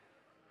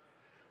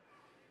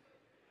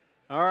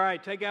All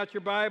right, take out your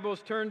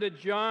Bibles, turn to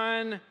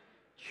John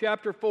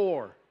chapter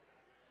 4.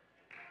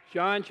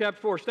 John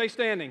chapter 4. Stay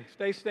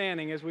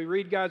standing as we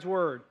read God's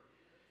Word.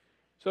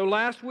 So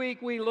last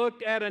week we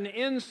looked at an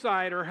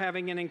insider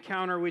having an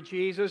encounter with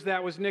Jesus.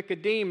 That was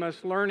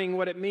Nicodemus, learning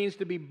what it means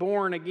to be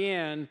born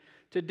again.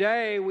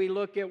 Today we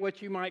look at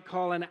what you might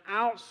call an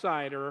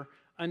outsider,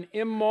 an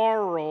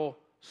immoral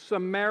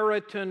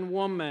Samaritan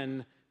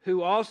woman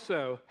who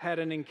also had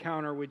an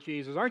encounter with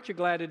Jesus. Aren't you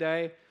glad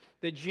today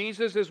that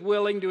Jesus is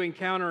willing to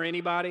encounter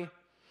anybody?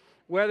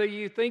 Whether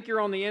you think you're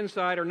on the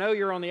inside or know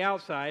you're on the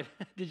outside.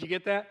 Did you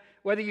get that?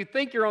 Whether you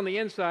think you're on the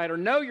inside or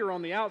know you're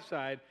on the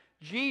outside,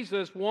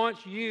 Jesus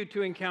wants you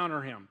to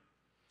encounter Him.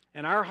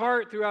 And our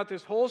heart throughout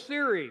this whole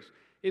series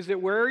is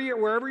that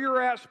wherever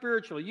you're at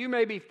spiritually, you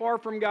may be far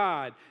from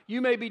God,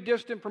 you may be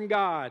distant from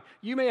God,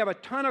 you may have a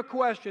ton of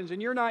questions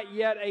and you're not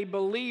yet a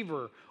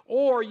believer,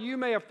 or you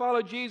may have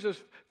followed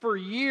Jesus for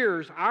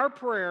years. Our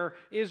prayer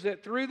is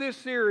that through this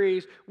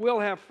series, we'll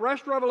have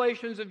fresh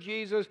revelations of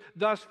Jesus,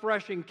 thus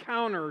fresh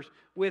encounters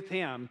with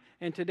Him.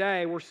 And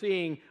today we're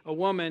seeing a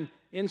woman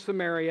in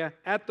Samaria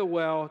at the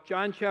well,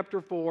 John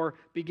chapter 4,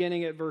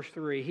 beginning at verse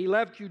 3. He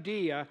left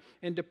Judea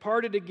and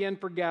departed again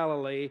for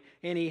Galilee,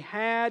 and he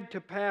had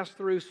to pass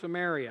through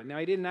Samaria. Now,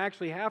 he didn't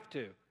actually have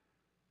to,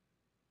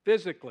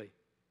 physically,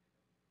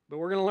 but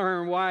we're going to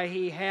learn why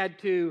he had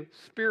to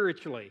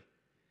spiritually.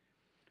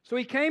 So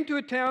he came to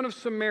a town of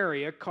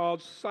Samaria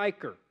called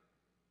Sychar,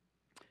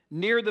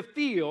 near the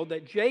field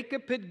that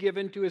Jacob had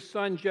given to his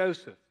son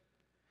Joseph.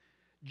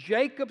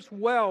 Jacob's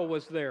well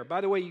was there. By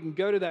the way, you can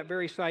go to that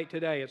very site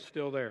today. It's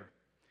still there.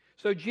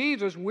 So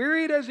Jesus,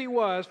 wearied as he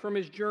was from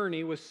his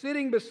journey, was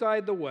sitting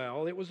beside the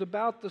well. It was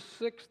about the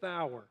 6th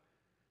hour.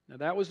 Now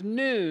that was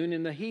noon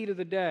in the heat of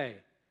the day.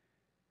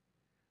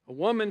 A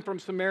woman from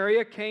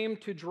Samaria came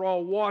to draw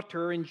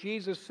water, and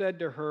Jesus said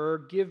to her,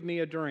 "Give me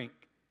a drink."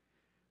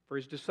 For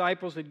his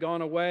disciples had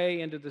gone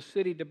away into the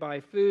city to buy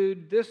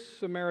food. This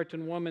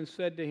Samaritan woman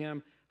said to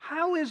him,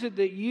 "How is it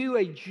that you,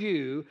 a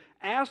Jew,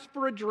 ask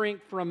for a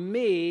drink from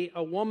me,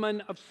 a woman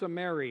of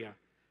Samaria?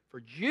 For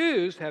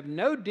Jews have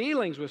no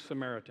dealings with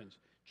Samaritans."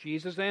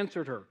 Jesus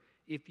answered her,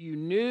 "If you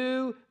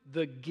knew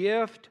the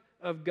gift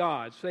of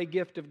God," say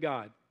gift of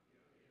God,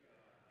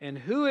 "and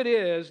who it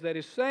is that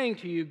is saying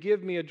to you,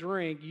 'Give me a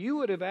drink,' you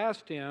would have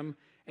asked him,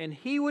 and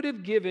he would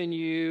have given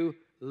you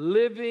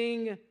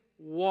living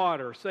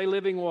water." Say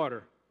living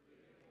water.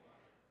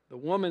 The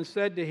woman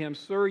said to him,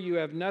 "Sir, you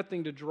have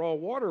nothing to draw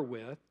water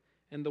with,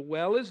 and the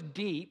well is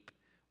deep.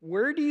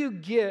 Where do you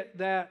get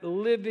that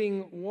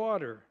living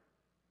water?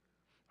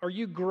 Are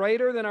you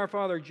greater than our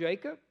father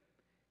Jacob?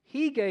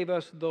 He gave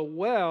us the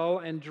well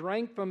and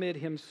drank from it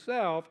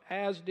himself,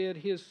 as did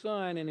his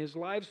son and his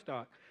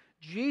livestock."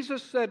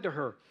 Jesus said to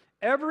her,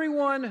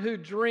 "Everyone who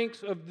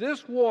drinks of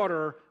this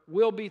water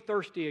will be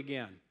thirsty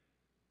again.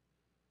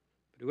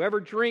 But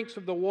whoever drinks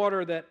of the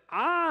water that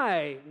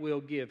I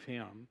will give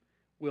him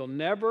will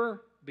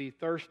never be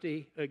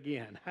thirsty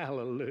again."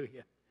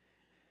 Hallelujah.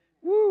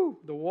 Woo!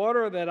 The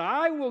water that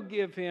I will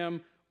give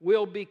him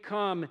will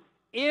become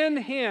in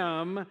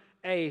him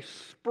a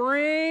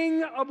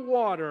spring of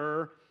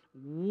water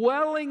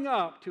welling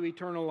up to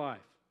eternal life.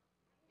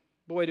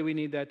 Boy, do we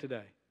need that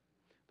today.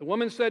 The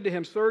woman said to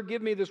him, "Sir,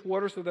 give me this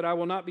water so that I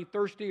will not be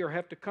thirsty or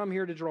have to come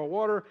here to draw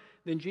water."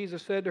 Then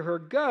Jesus said to her,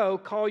 "Go,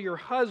 call your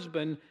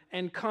husband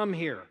and come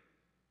here."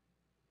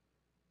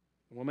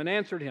 The woman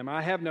answered him,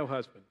 "I have no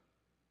husband."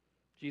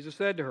 Jesus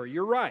said to her,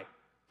 "You're right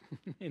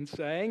in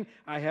saying,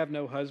 'I have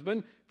no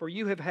husband,' for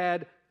you have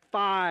had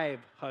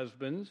 5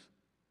 husbands,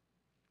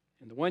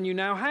 and the one you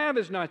now have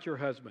is not your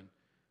husband.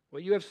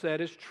 What you have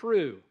said is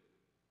true."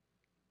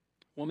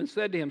 The woman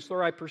said to him,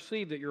 "Sir, I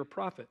perceive that you're a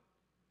prophet.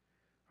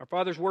 Our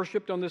fathers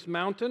worshipped on this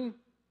mountain,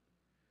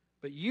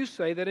 but you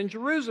say that in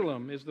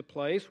Jerusalem is the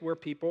place where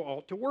people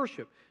ought to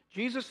worship."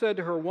 Jesus said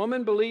to her,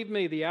 "Woman, believe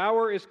me, the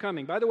hour is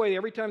coming." By the way,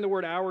 every time the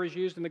word hour is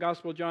used in the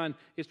Gospel of John,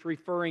 it's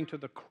referring to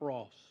the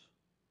cross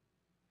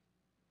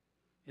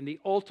and the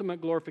ultimate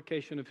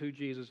glorification of who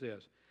Jesus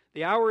is.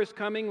 "The hour is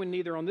coming when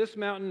neither on this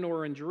mountain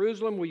nor in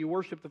Jerusalem will you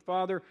worship the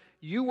Father.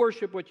 You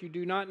worship what you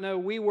do not know.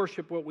 We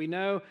worship what we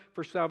know,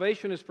 for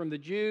salvation is from the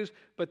Jews.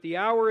 But the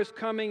hour is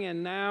coming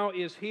and now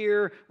is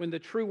here when the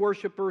true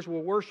worshipers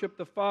will worship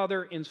the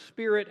Father in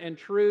spirit and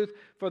truth.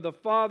 For the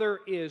Father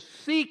is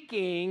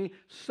seeking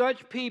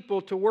such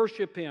people to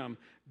worship Him.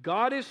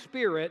 God is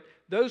spirit.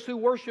 Those who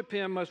worship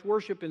Him must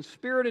worship in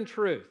spirit and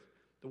truth."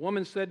 The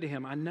woman said to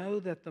him, "I know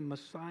that the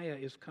Messiah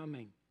is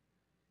coming,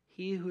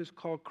 He who is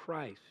called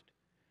Christ.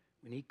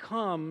 When He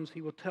comes,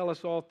 He will tell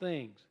us all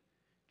things."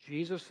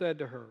 Jesus said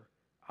to her,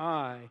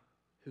 "I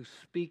who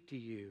speak to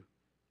you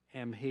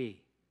am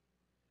He."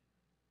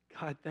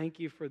 God, thank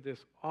you for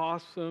this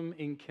awesome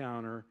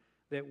encounter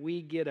that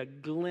we get a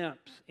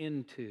glimpse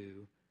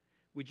into.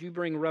 Would you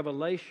bring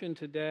revelation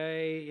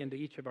today into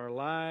each of our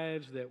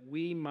lives that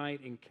we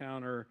might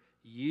encounter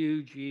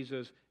you,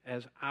 Jesus,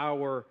 as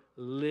our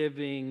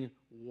living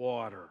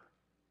water?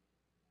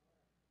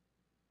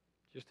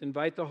 Just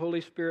invite the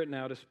Holy Spirit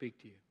now to speak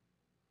to you.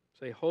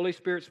 Say, "Holy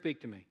Spirit, speak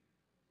to me."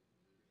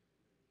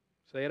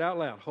 Say it out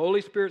loud. Holy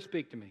Spirit,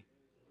 speak to me.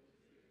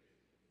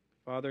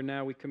 Father,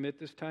 now we commit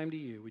this time to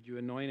you. Would you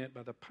anoint it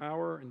by the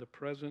power and the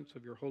presence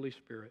of your Holy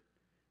Spirit?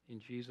 In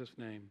Jesus'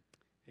 name,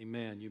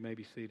 amen. You may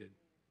be seated.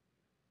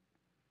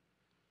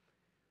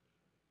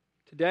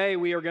 Today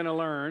we are going to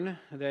learn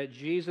that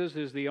Jesus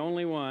is the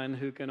only one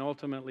who can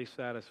ultimately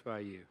satisfy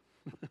you.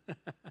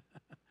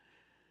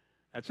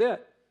 That's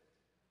it.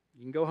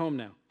 You can go home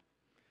now.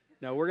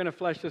 Now, we're going to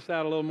flesh this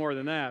out a little more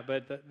than that,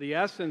 but the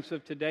essence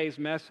of today's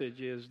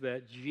message is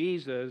that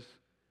Jesus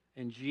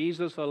and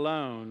Jesus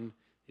alone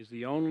is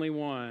the only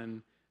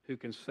one who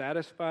can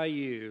satisfy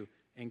you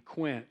and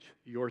quench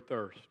your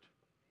thirst.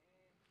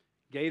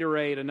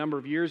 Gatorade, a number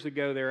of years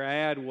ago, their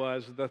ad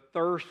was the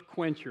thirst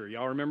quencher.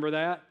 Y'all remember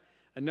that?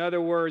 In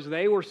other words,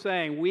 they were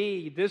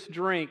saying, this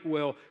drink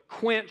will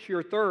quench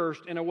your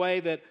thirst in a way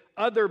that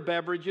other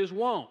beverages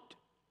won't.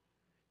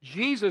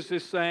 Jesus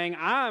is saying,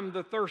 I'm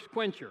the thirst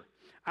quencher.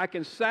 I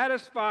can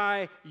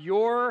satisfy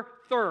your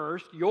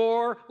thirst,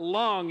 your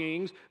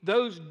longings,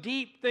 those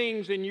deep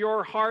things in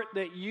your heart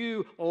that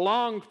you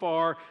long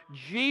for.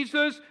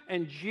 Jesus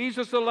and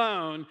Jesus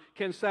alone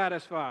can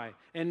satisfy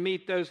and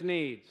meet those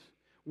needs.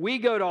 We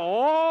go to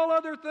all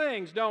other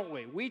things, don't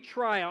we? We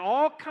try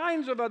all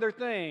kinds of other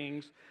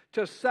things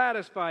to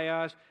satisfy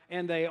us,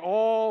 and they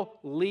all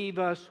leave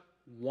us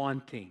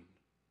wanting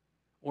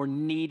or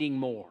needing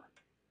more.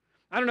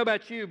 I don't know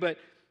about you, but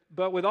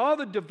with all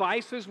the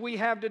devices we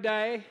have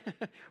today,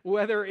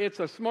 whether it's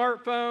a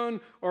smartphone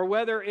or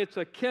whether it's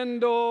a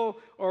Kindle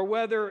or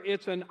whether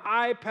it's an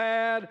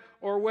iPad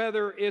or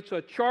whether it's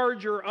a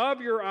charger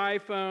of your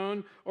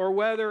iPhone or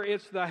whether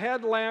it's the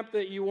headlamp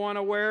that you want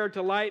to wear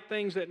to light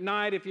things at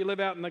night if you live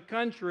out in the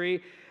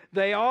country,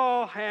 they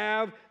all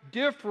have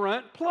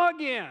different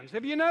plug-ins.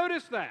 Have you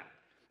noticed that?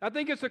 I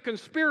think it's a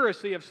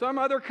conspiracy of some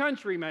other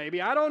country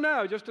maybe, I don't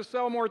know, just to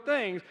sell more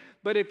things.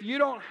 But if you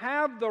don't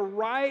have the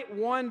right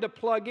one to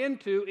plug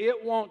into,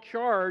 it won't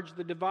charge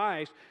the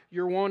device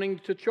you're wanting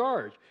to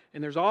charge.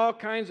 And there's all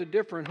kinds of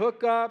different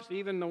hookups,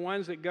 even the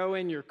ones that go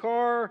in your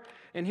car.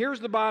 And here's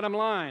the bottom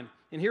line.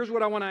 And here's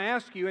what I want to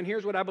ask you, and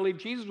here's what I believe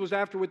Jesus was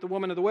after with the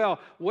woman of the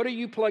well. What are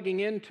you plugging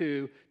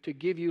into to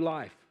give you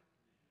life?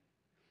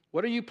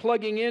 What are you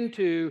plugging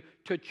into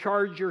to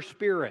charge your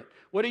spirit?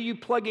 What are you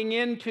plugging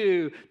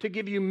into to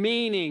give you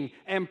meaning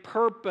and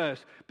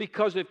purpose?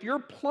 Because if you're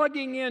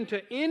plugging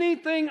into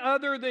anything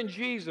other than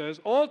Jesus,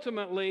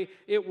 ultimately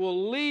it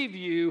will leave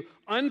you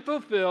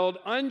unfulfilled,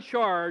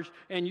 uncharged,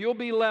 and you'll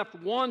be left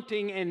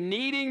wanting and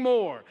needing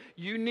more.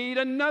 You need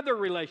another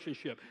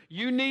relationship.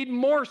 You need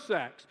more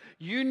sex.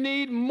 You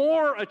need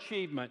more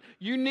achievement.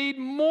 You need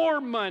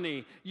more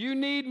money. You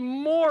need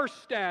more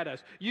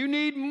status. You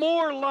need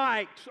more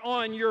likes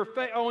on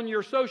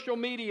your social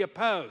media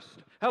post.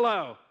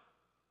 Hello.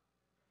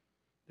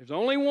 There's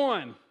only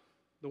one,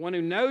 the one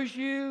who knows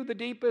you the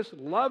deepest,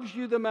 loves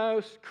you the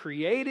most,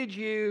 created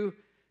you.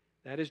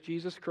 That is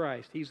Jesus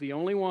Christ. He's the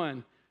only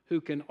one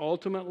who can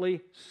ultimately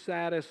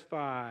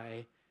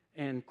satisfy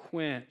and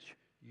quench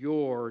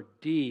your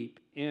deep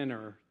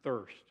inner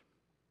thirst.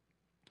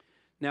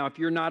 Now, if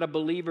you're not a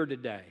believer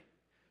today,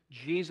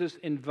 Jesus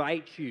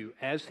invites you,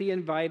 as he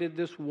invited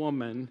this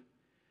woman,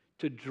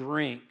 to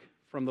drink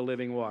from the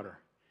living water.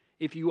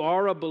 If you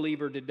are a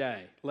believer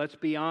today, let's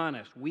be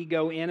honest, we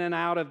go in and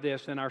out of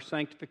this in our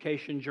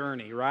sanctification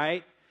journey,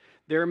 right?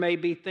 There may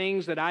be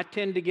things that I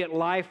tend to get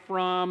life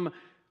from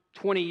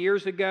 20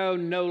 years ago.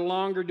 No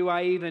longer do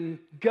I even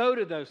go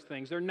to those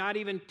things. They're not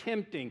even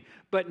tempting.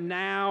 But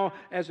now,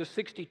 as a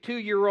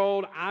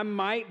 62-year-old, I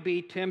might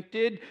be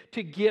tempted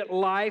to get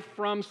life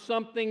from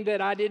something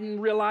that I didn't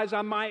realize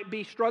I might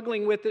be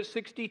struggling with at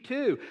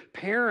 62.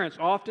 Parents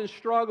often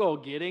struggle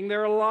getting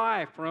their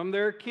life from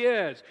their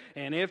kids.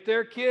 And if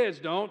their kids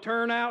don't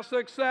turn out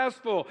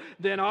successful,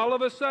 then all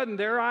of a sudden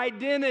their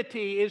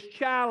identity is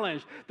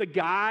challenged. The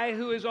guy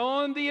who is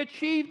on the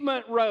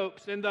achievement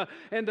ropes and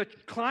the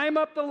climb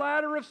up the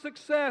ladder of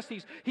success,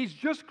 he's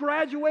just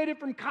graduated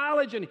from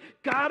college and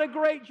got a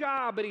great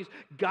job, but he's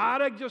got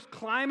to just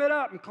climb it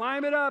up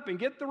and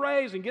get the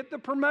raise and get the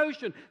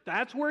promotion.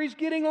 That's where he's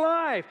getting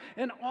life.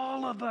 And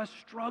all of us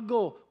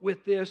struggle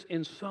with this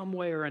in some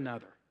way or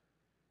another.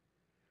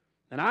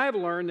 And I have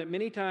learned that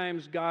many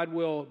times God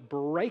will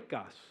break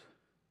us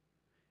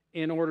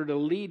in order to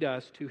lead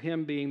us to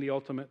him being the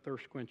ultimate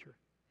thirst quencher.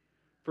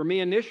 For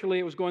me, initially,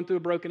 it was going through a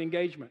broken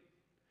engagement.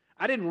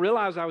 I didn't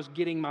realize I was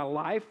getting my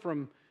life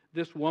from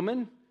this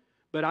woman,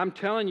 but I'm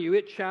telling you,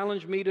 it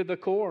challenged me to the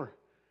core.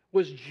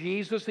 Was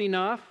Jesus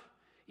enough?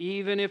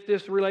 Even if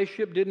this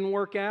relationship didn't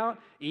work out,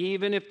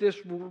 even if this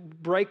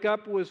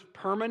breakup was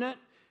permanent,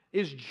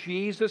 is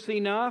Jesus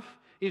enough?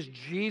 Is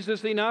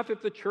Jesus enough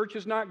if the church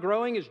is not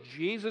growing? Is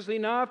Jesus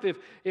enough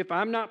if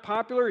I'm not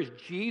popular? Is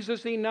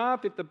Jesus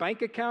enough if the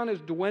bank account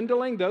is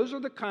dwindling? Those are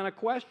the kind of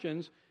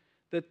questions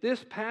that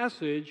this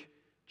passage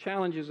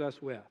challenges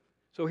us with.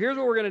 So here's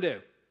what we're going to do.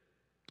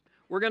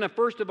 We're going to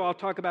first of all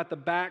talk about the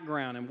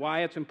background and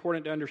why it's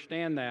important to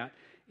understand that,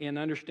 and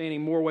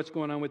understanding more what's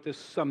going on with this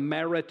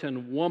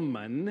Samaritan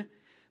woman.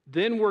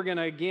 Then we're going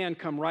to again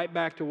come right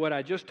back to what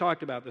I just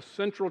talked about, the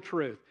central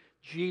truth,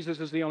 Jesus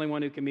is the only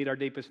one who can meet our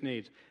deepest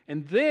needs.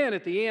 And then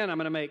at the end, I'm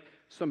going to make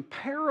some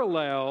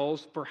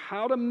parallels for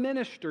how to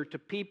minister to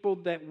people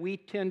that we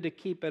tend to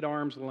keep at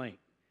arm's length.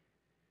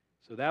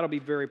 So that'll be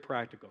very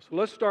practical. So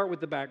let's start with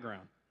the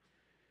background.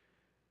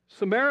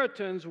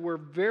 Samaritans were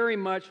very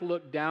much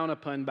looked down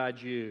upon by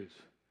Jews.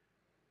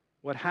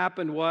 What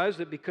happened was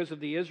that because of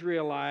the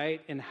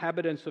Israelite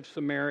inhabitants of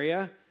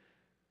Samaria,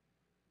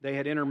 they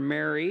had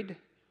intermarried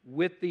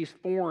with these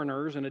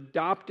foreigners and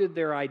adopted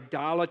their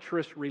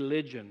idolatrous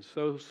religion.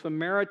 So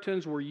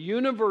Samaritans were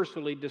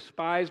universally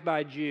despised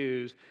by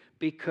Jews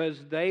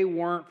because they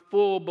weren't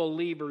full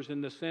believers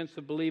in the sense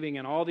of believing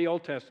in all the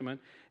Old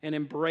Testament and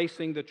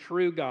embracing the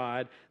true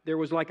God. There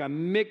was like a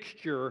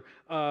mixture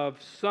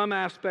of some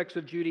aspects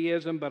of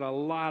Judaism, but a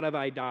lot of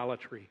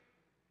idolatry.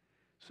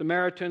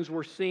 Samaritans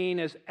were seen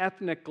as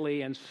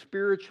ethnically and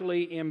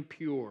spiritually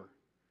impure.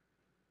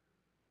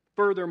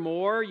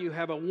 Furthermore, you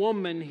have a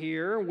woman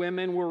here.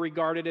 Women were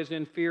regarded as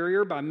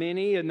inferior by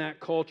many in that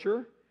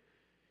culture.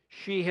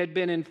 She had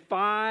been in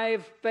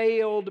 5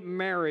 failed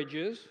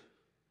marriages,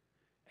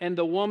 and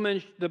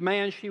the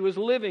man she was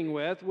living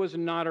with was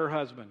not her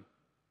husband.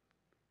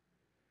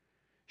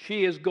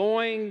 She is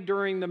going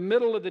during the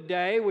middle of the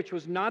day, which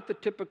was not the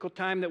typical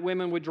time that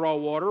women would draw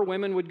water.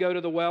 Women would go to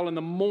the well in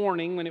the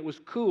morning when it was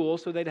cool,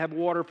 so they'd have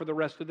water for the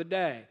rest of the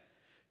day.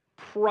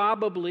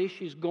 Probably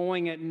she's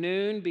going at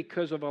noon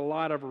because of a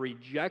lot of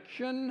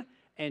rejection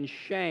and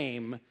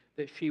shame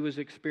that she was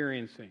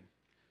experiencing.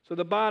 So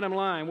the bottom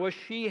line was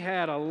she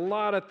had a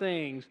lot of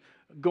things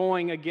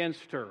going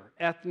against her,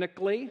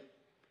 ethnically,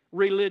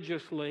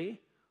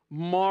 religiously,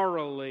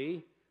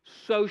 morally,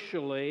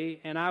 socially,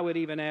 and I would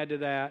even add to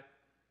that,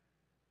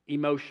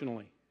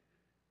 emotionally.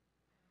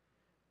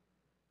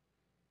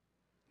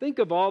 Think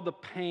of all the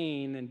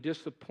pain and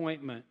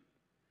disappointment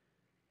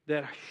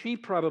that she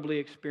probably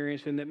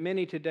experienced and that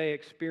many today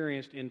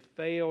experienced in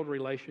failed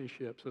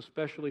relationships,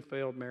 especially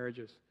failed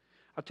marriages.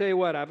 I'll tell you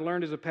what, I've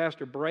learned as a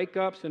pastor,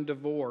 breakups and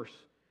divorce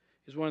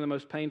is one of the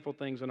most painful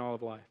things in all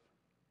of life.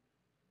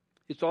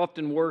 It's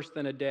often worse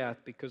than a death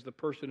because the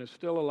person is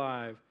still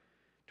alive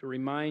to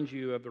remind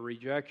you of the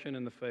rejection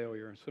and the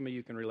failure, and some of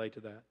you can relate to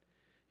that.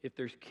 If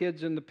there's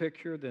kids in the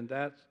picture, then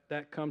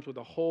that comes with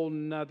a whole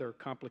nother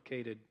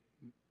complicated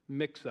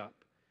mix-up.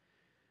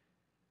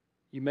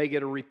 You may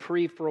get a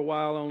reprieve for a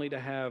while only to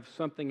have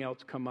something else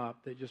come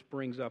up that just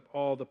brings up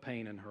all the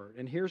pain and hurt.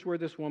 And here's where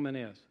this woman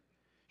is.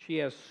 She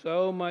has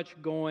so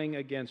much going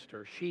against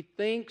her. She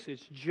thinks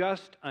it's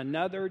just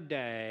another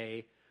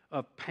day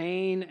of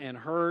pain and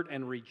hurt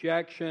and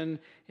rejection,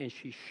 and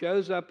she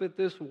shows up at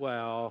this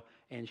well,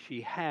 and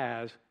she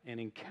has an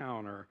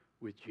encounter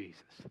with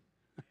Jesus.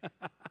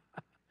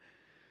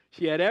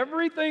 She had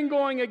everything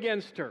going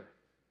against her,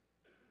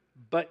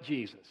 but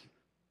Jesus.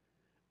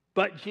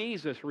 But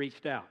Jesus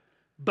reached out.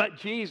 But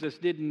Jesus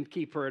didn't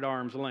keep her at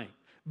arm's length.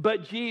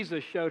 But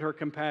Jesus showed her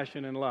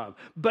compassion and love.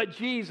 But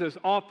Jesus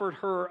offered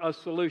her a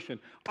solution.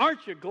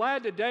 Aren't you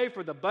glad today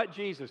for the but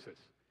Jesuses?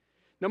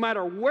 No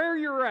matter where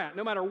you're at,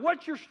 no matter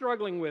what you're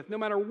struggling with, no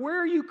matter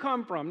where you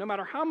come from, no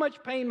matter how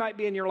much pain might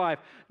be in your life,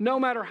 no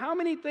matter how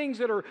many things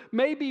that are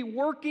maybe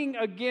working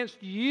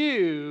against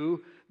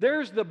you,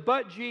 there's the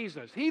but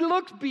Jesus. He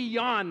looks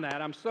beyond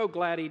that. I'm so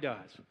glad he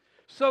does.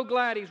 So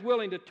glad he's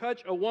willing to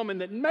touch a woman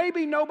that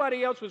maybe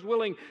nobody else was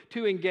willing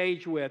to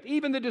engage with.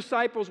 Even the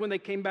disciples, when they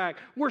came back,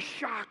 were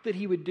shocked that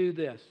he would do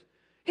this.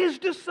 His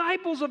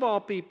disciples, of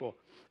all people,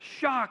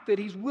 shocked that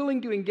he's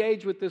willing to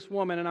engage with this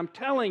woman. And I'm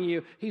telling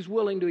you, he's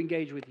willing to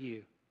engage with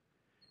you.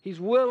 He's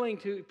willing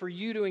for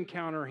you to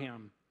encounter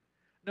him.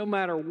 No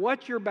matter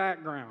what your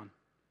background,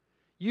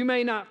 you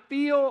may not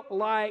feel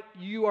like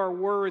you are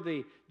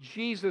worthy.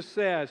 Jesus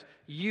says,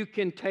 you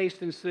can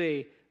taste and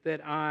see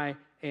that I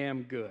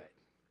am good.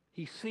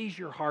 He sees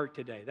your heart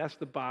today. That's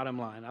the bottom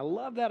line. I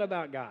love that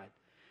about God.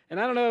 And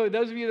I don't know,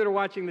 those of you that are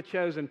watching The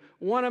Chosen,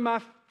 one of my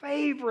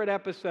favorite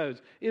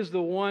episodes is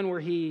the one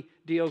where he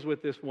deals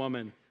with this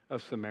woman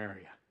of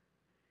Samaria.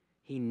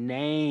 He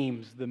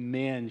names the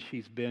men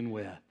she's been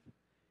with.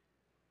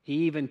 He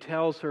even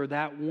tells her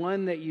that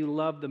one that you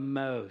love the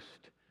most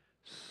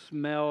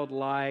smelled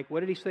like, what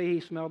did he say he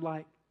smelled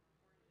like?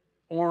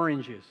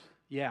 Oranges.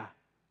 Yeah.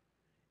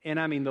 And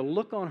I mean, the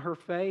look on her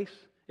face,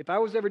 if I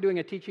was ever doing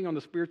a teaching on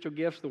the spiritual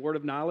gifts, the word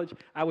of knowledge,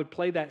 I would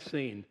play that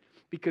scene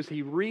because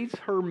he reads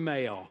her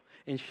mail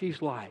and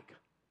she's like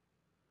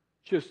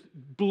just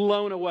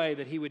blown away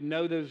that he would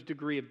know those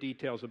degree of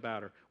details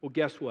about her. Well,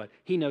 guess what?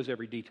 He knows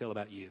every detail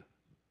about you.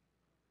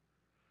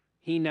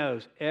 He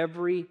knows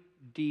every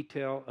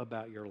detail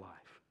about your life.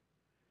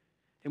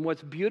 And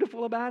what's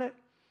beautiful about it,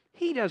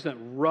 he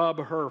doesn't rub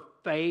her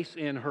face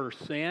in her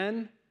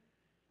sin.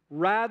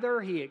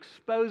 Rather, he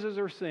exposes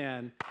her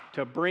sin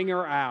to bring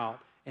her out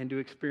and to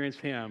experience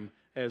him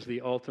as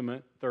the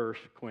ultimate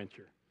thirst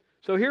quencher.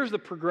 So here's the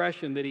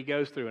progression that he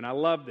goes through, and I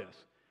love this.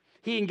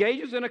 He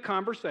engages in a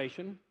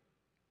conversation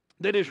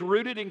that is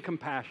rooted in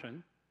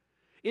compassion.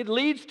 It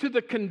leads to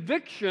the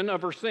conviction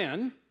of her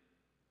sin.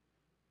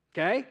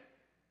 Okay?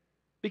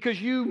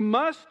 Because you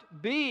must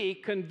be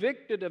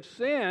convicted of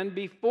sin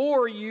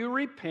before you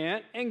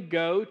repent and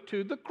go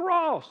to the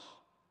cross.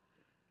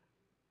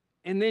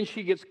 And then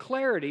she gets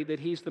clarity that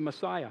he's the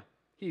Messiah.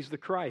 He's the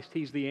Christ.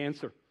 He's the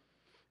answer.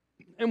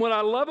 And what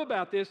I love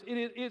about this,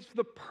 it's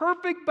the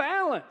perfect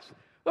balance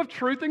of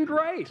truth and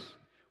grace.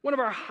 One of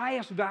our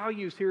highest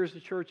values here as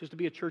a church is to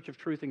be a church of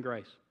truth and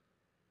grace.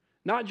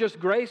 Not just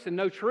grace and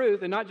no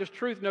truth, and not just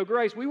truth, no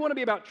grace. We want to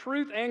be about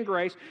truth and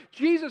grace.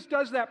 Jesus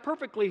does that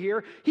perfectly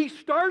here. He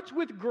starts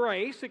with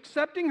grace,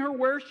 accepting her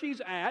where she's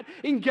at,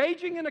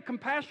 engaging in a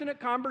compassionate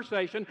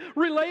conversation,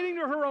 relating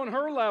to her on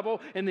her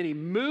level, and then he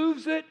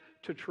moves it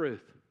to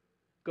truth.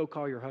 Go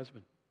call your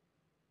husband.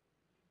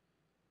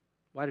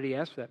 Why did he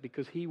ask that?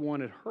 Because he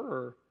wanted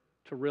her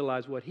to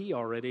realize what he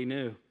already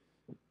knew.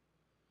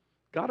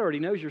 God already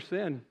knows your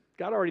sin.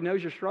 God already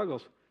knows your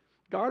struggles.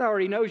 God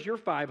already knows your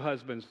 5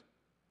 husbands.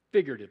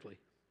 Figuratively.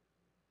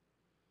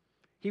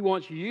 He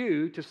wants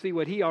you to see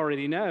what he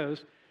already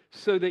knows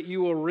so that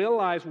you will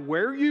realize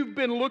where you've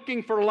been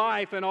looking for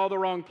life in all the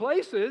wrong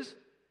places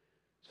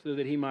so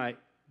that he might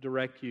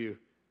direct you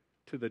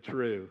to the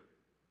true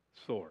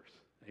source.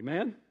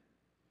 Amen?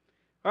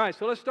 All right,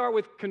 so let's start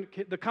with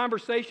the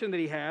conversation that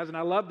he has, and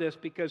I love this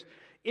because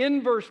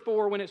in verse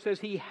 4 when it says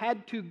he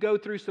had to go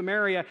through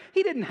Samaria,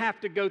 he didn't have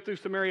to go through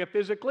Samaria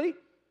physically.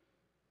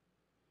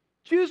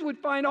 Jews would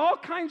find all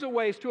kinds of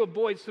ways to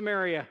avoid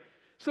Samaria.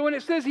 So when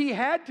it says he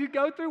had to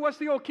go through, what's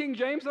the old King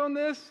James on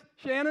this,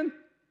 Shannon?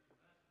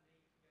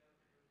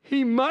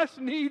 He must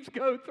needs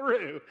go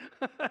through.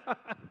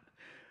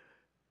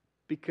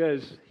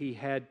 Because he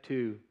had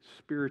to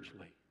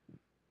spiritually.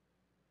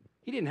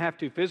 He didn't have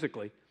to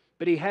physically,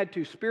 but he had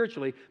to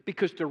spiritually,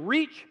 because to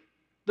reach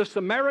the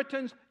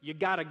Samaritans, you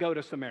got to go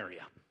to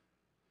Samaria.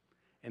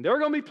 And there are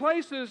going to be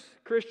places,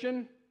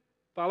 Christian,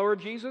 follower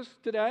of Jesus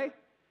today,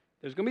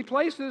 there's going to be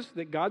places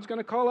that God's going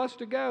to call us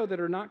to go that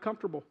are not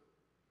comfortable.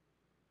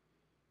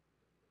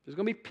 There's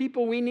going to be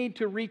people we need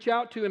to reach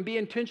out to and be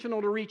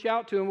intentional to reach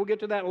out to, and we'll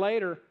get to that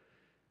later,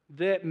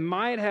 that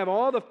might have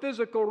all the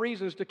physical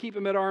reasons to keep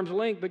them at arm's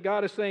length, but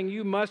God is saying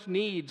you must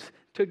needs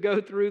to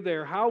go through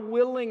there. How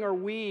willing are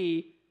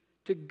we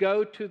to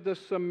go to the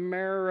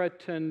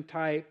Samaritan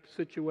type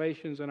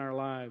situations in our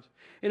lives?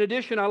 In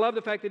addition, I love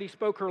the fact that he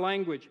spoke her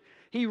language.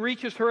 He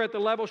reaches her at the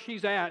level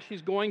she's at.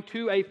 She's going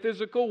to a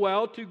physical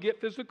well to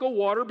get physical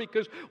water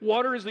because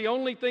water is the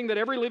only thing that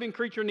every living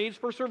creature needs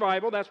for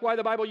survival. That's why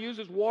the Bible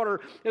uses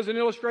water as an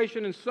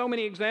illustration in so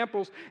many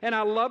examples. And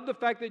I love the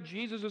fact that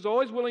Jesus is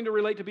always willing to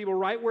relate to people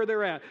right where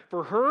they're at.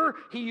 For her,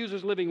 he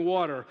uses living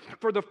water.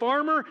 For the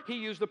farmer, he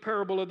used the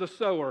parable of the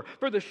sower.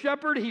 For the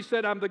shepherd, he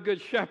said, I'm the good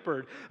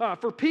shepherd.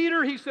 For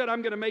Peter, he said,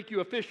 I'm going to make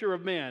you a fisher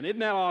of men. Isn't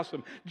that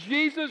awesome?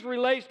 Jesus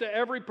relates to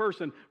every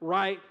person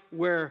right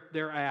where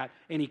they're at,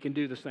 and he can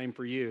do the same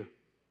for you.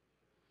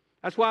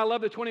 That's why I love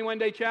the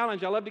 21-day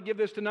challenge. I love to give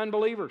this to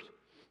non-believers.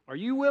 Are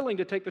you willing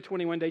to take the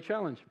 21-day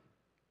challenge?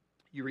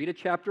 You read a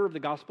chapter of the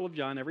Gospel of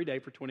John every day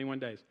for 21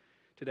 days.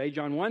 Today,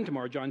 John 1,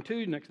 tomorrow, John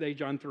 2, next day,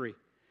 John 3.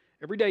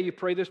 Every day you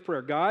pray this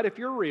prayer. God, if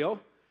you're real,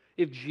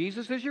 if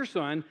Jesus is your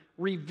son,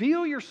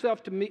 reveal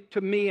yourself to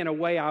me in a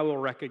way I will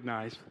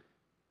recognize.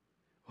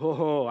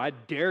 Oh, I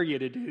dare you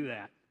to do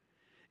that.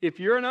 If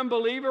you're an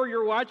unbeliever,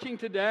 you're watching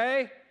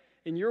today,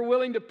 and you're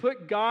willing to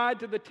put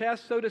God to the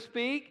test, so to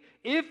speak,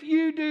 if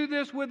you do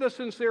this with a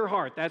sincere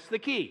heart, that's the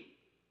key.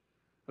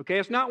 Okay,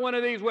 it's not one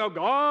of these, well,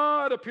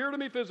 God, appear to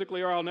me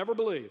physically or I'll never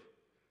believe.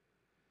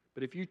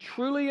 But if you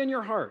truly in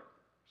your heart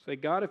say,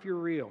 God, if you're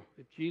real,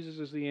 if Jesus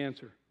is the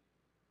answer,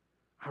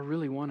 I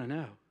really want to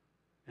know,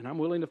 and I'm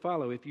willing to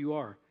follow if you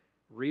are.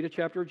 Read a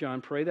chapter of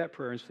John, pray that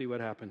prayer, and see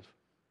what happens.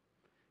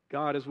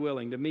 God is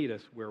willing to meet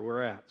us where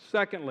we're at.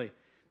 Secondly,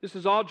 this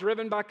is all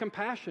driven by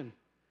compassion.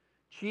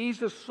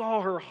 Jesus saw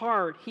her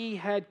heart. He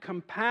had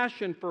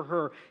compassion for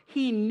her.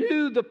 He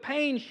knew the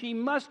pain she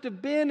must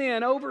have been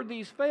in over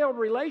these failed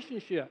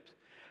relationships.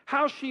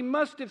 How she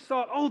must have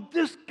thought, oh,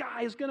 this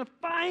guy is going to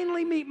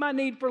finally meet my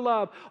need for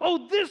love.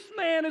 Oh, this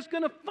man is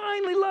going to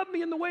finally love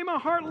me in the way my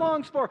heart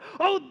longs for.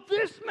 Oh,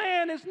 this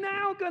man is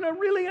now going to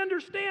really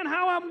understand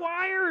how I'm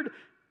wired.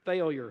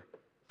 Failure,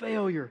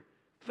 failure,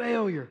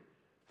 failure,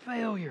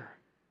 failure.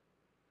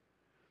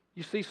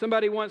 You see,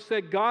 somebody once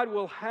said, God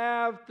will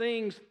have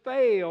things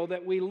fail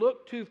that we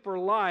look to for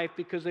life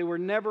because they were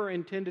never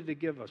intended to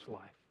give us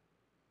life.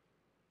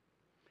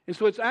 And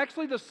so it's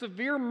actually the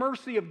severe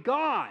mercy of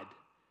God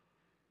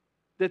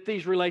that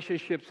these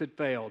relationships had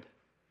failed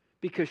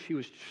because she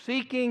was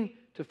seeking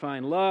to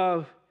find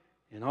love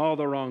in all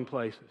the wrong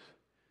places.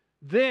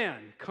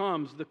 Then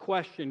comes the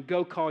question,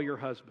 go call your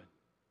husband.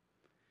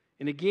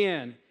 And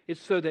again,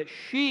 it's so that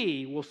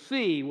she will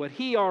see what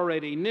he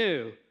already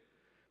knew.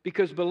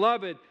 Because,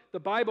 beloved, the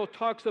Bible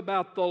talks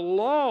about the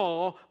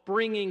law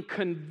bringing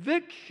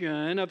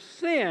conviction of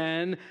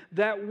sin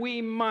that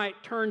we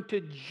might turn to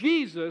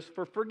Jesus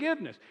for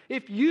forgiveness.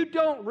 If you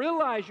don't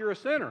realize you're a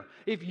sinner,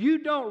 if you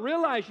don't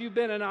realize you've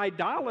been an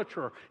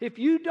idolater, if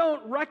you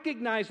don't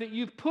recognize that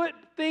you've put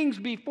things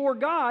before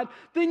God,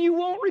 then you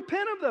won't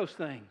repent of those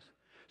things.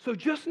 So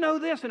just know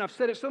this, and I've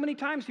said it so many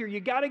times here, you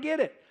got to get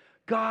it.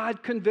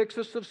 God convicts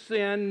us of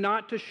sin,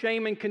 not to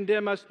shame and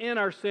condemn us in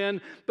our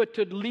sin, but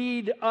to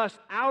lead us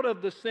out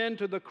of the sin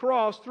to the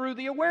cross through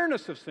the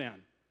awareness of sin.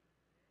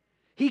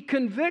 He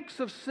convicts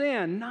of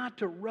sin, not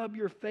to rub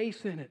your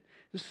face in it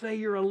and say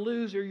you're a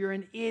loser, you're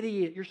an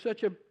idiot, you're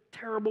such a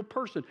terrible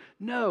person.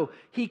 No,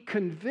 He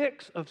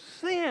convicts of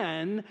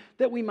sin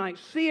that we might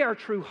see our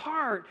true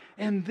heart,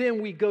 and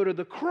then we go to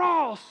the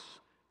cross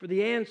for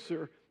the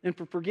answer and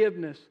for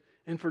forgiveness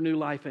and for new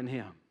life in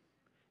Him.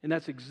 And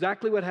that's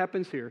exactly what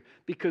happens here,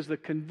 because the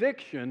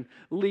conviction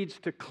leads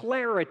to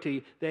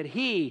clarity that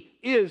He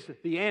is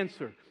the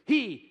answer.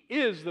 He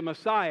is the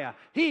Messiah.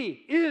 He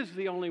is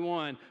the only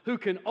one who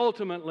can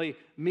ultimately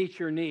meet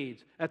your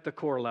needs at the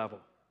core level.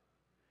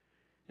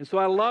 And so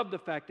I love the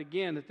fact,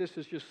 again, that this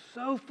is just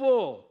so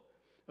full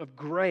of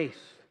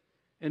grace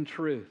and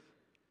truth.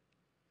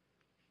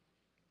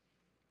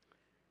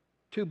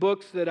 Two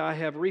books that I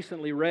have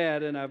recently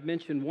read, and I've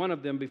mentioned one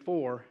of them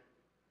before,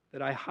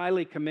 that I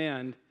highly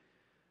commend: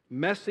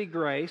 Messy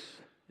Grace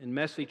and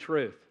Messy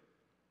Truth.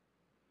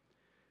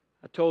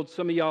 I told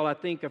some of y'all, I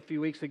think a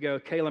few weeks ago,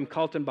 Caleb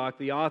Kaltenbach,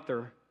 the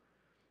author,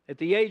 at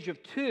the age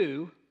of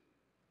 2,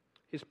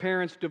 his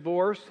parents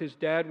divorced, his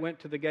dad went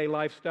to the gay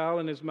lifestyle,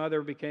 and his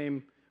mother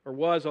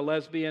was a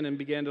lesbian and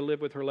began to live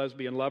with her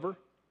lesbian lover.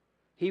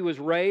 He was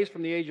raised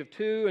from the age of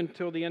 2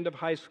 until the end of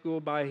high school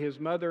by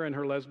his mother and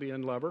her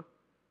lesbian lover.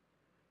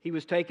 He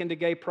was taken to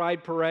gay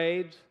pride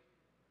parades.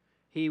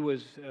 He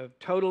was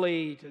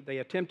they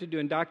attempted to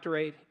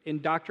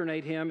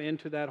indoctrinate him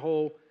into that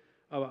whole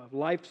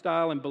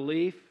lifestyle and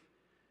belief.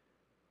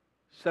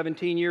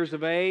 17 years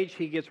of age,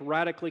 he gets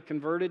radically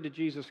converted to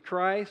Jesus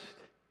Christ,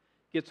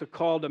 gets a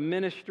call to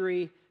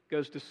ministry,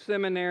 goes to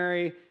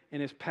seminary,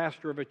 and is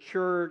pastor of a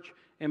church,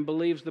 and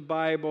believes the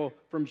Bible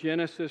from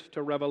Genesis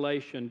to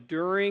Revelation.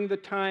 During the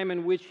time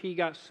in which he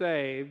got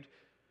saved,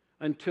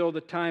 until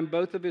the time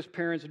both of his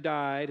parents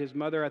died, his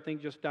mother, I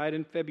think, just died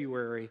in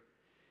February,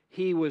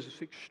 he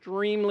was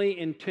extremely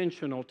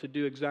intentional to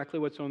do exactly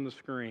what's on the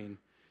screen,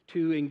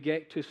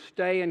 to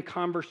stay in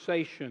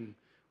conversation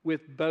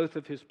with both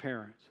of his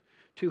parents,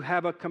 to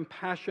have a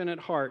compassionate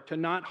heart, to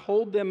not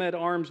hold them at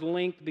arm's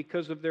length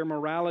because of their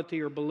morality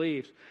or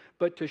beliefs,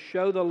 but to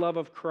show the love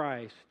of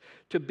Christ,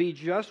 to be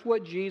just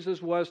what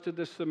Jesus was to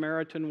the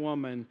Samaritan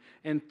woman,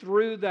 and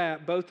through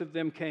that, both of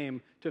them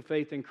came to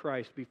faith in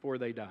Christ before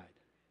they died.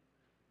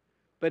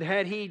 But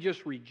had he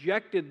just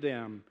rejected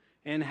them,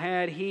 and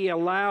had he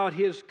allowed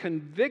his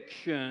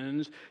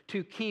convictions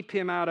to keep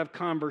him out of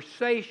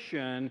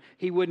conversation,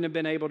 he wouldn't have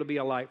been able to be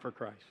a light for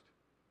Christ.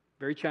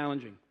 Very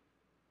challenging.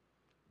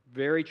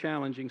 Very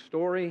challenging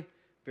story,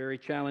 very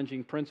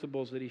challenging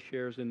principles that he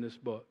shares in this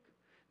book.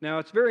 Now,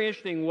 it's very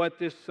interesting what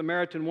this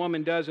Samaritan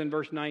woman does in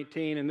verse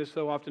 19, and this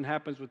so often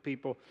happens with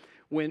people.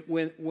 When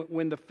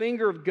the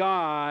finger of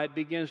God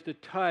begins to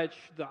touch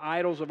the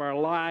idols of our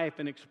life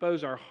and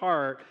expose our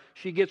heart,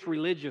 she gets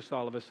religious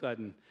all of a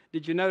sudden.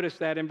 Did you notice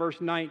that in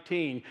verse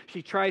 19?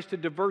 She tries to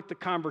divert the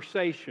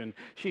conversation.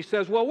 She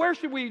says, well, where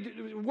should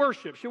we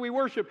worship? Should we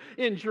worship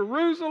in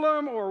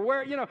Jerusalem or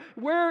where?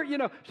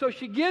 So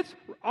she gets,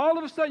 all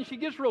of a sudden, she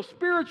gets real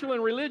spiritual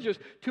and religious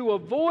to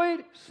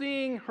avoid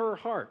seeing her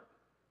heart.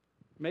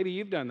 Maybe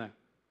you've done that.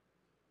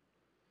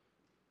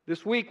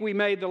 This week we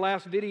made the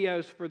last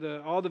videos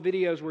for all the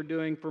videos we're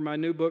doing for my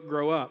new book,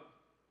 Grow Up.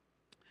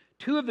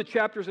 2 of the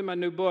chapters in my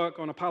new book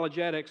on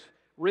apologetics,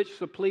 Rich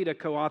Saplita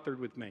co-authored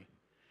with me.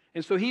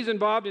 And so he's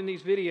involved in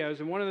these videos,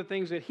 and one of the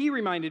things that he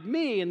reminded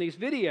me in these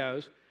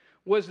videos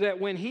was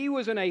that when he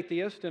was an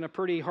atheist, and a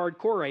pretty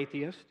hardcore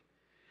atheist,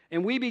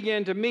 and we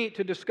began to meet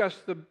to discuss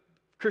the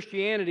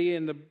Christianity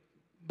and the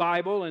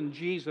Bible and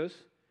Jesus,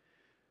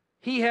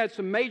 he had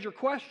some major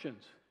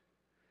questions.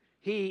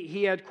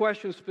 He had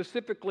questions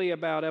specifically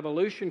about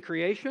evolution,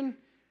 creation,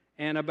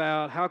 and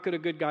about how could a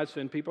good God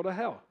send people to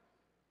hell.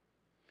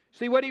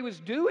 See, what he was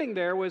doing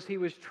there was he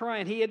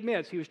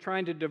admits he was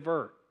trying to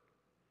divert.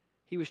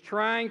 He was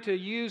trying to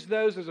use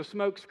those as a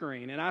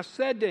smokescreen. And I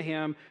said to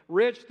him,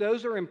 Rich,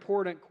 those are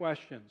important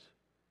questions.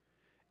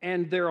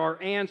 And there are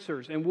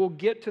answers, and we'll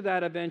get to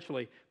that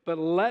eventually. But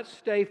let's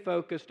stay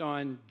focused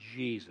on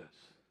Jesus.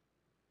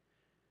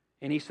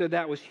 And he said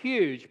that was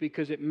huge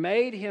because it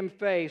made him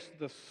face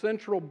the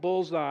central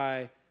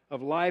bullseye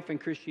of life and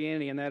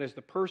Christianity, and that is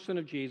the person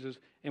of Jesus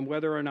and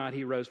whether or not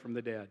he rose from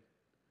the dead.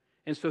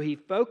 And so he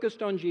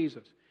focused on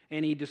Jesus.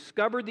 And he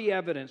discovered the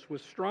evidence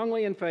was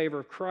strongly in favor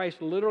of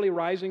Christ literally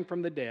rising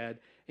from the dead,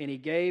 and he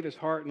gave his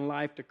heart and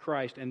life to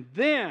Christ. And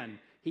then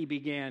he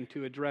began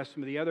to address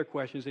some of the other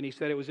questions, and he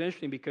said it was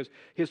interesting because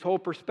his whole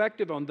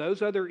perspective on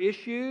those other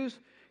issues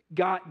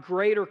got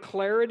greater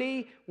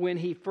clarity when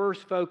he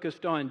first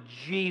focused on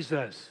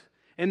Jesus.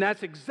 And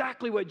that's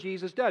exactly what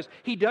Jesus does.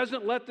 He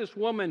doesn't let this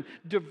woman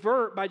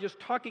divert by just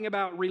talking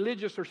about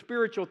religious or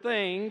spiritual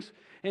things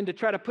and to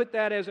try to put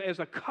that as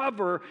a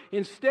cover.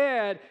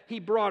 Instead, he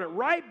brought it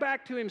right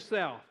back to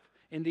himself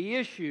and the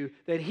issue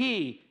that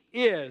he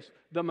is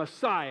the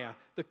Messiah,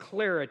 the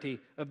clarity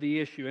of the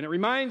issue. And it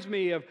reminds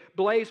me of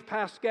Blaise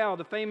Pascal,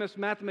 the famous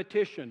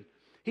mathematician.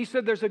 He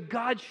said there's a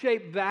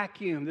God-shaped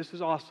vacuum. This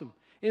is awesome.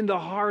 in the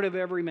heart of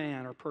every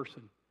man or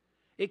person.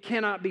 It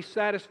cannot be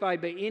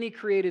satisfied by any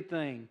created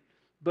thing,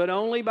 but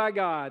only by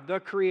God, the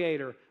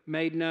Creator,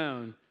 made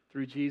known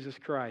through Jesus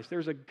Christ.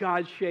 There's a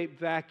God-shaped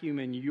vacuum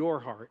in your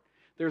heart.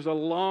 There's a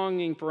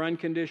longing for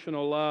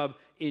unconditional love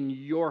in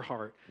your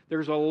heart.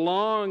 There's a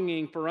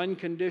longing for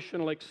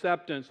unconditional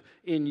acceptance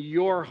in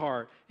your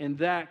heart. And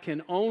that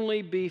can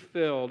only be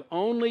filled,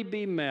 only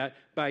be met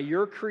by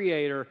your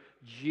Creator,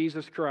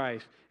 Jesus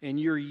Christ. And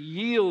you're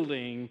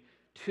yielding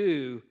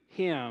to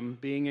Him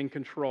being in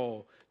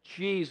control.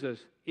 Jesus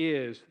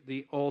is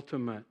the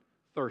ultimate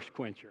thirst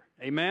quencher.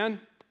 Amen?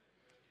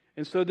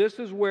 And so this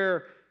is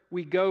where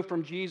we go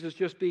from Jesus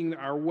just being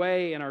our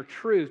way and our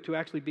truth to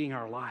actually being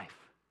our life.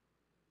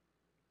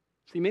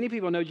 See, many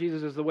people know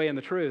Jesus as the way and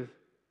the truth.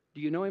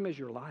 Do you know Him as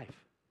your life?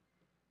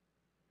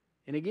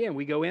 And again,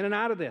 we go in and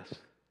out of this.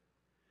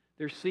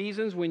 There's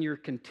seasons when you're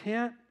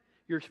content,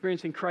 you're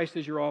experiencing Christ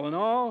as your all in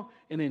all,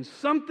 and then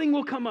something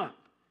will come up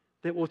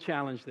that will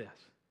challenge this.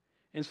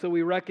 And so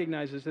we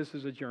recognize that this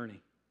is a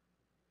journey.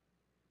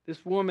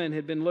 This woman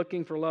had been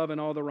looking for love in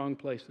all the wrong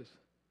places.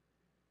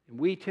 And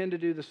we tend to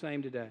do the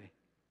same today.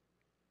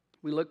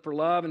 We look for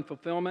love and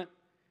fulfillment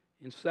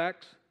in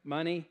sex,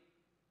 money,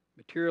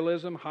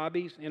 materialism,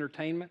 hobbies,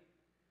 entertainment,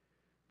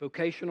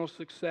 vocational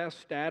success,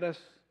 status,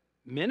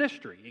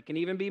 ministry. It can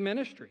even be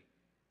ministry.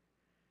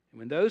 And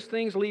when those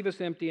things leave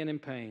us empty and in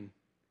pain,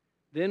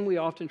 then we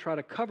often try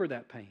to cover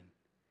that pain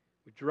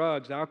with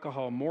drugs,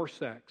 alcohol, more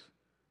sex,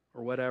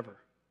 or whatever.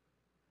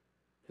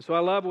 And so I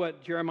love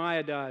what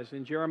Jeremiah does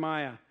in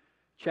Jeremiah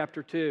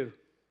chapter 2.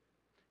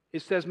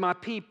 It says, my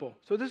people.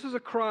 So this is a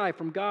cry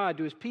from God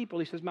to His people.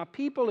 He says, my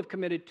people have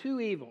committed two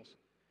evils.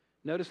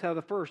 Notice how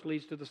the first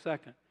leads to the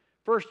second.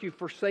 First, you've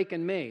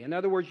forsaken me. In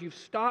other words, you've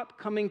stopped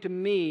coming to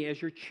me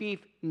as your chief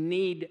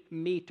need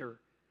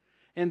meter.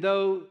 And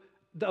though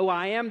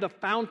I am the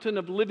fountain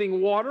of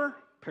living water,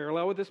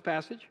 parallel with this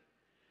passage,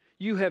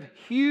 you have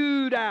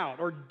hewed out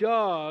or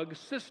dug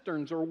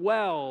cisterns or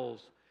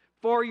wells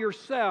for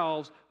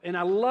yourselves. And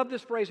I love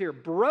this phrase here,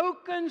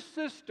 broken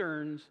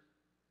cisterns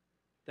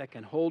that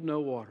can hold no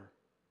water.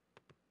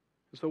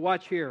 So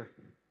watch here.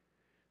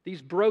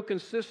 These broken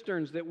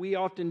cisterns that we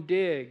often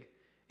dig,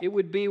 it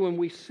would be when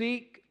we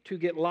seek to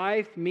get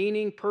life,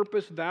 meaning,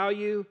 purpose,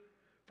 value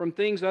from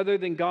things other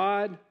than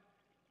God.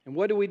 And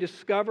what do we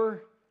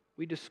discover?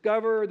 We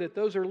discover that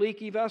those are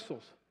leaky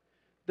vessels.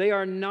 They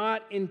are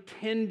not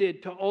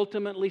intended to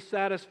ultimately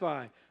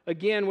satisfy.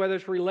 Again, whether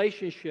it's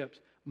relationships,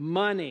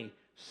 money,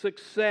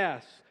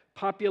 success,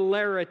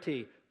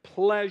 popularity,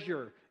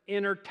 pleasure,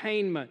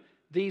 entertainment,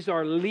 these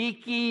are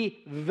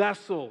leaky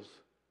vessels.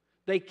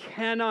 They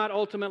cannot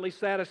ultimately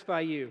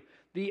satisfy you.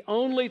 The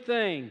only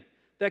thing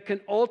that can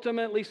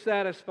ultimately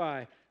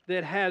satisfy,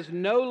 that has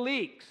no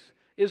leaks,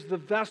 is the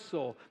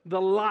vessel,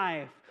 the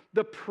life,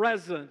 the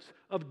presence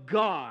of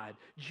God,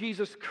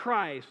 Jesus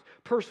Christ,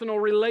 personal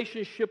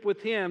relationship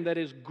with Him that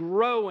is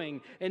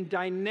growing and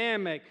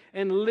dynamic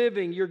and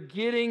living. You're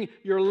getting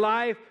your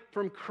life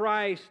from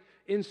Christ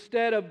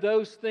instead of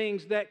those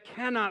things that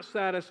cannot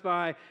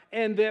satisfy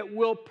and that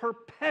will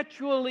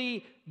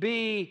perpetually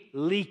be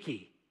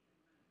leaky.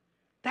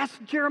 That's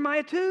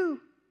Jeremiah 2.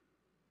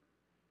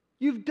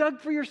 You've dug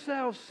for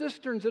yourselves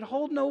cisterns that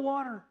hold no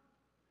water.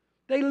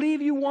 They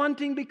leave you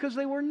wanting because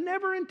they were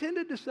never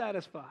intended to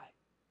satisfy.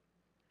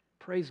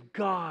 Praise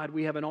God,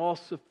 we have an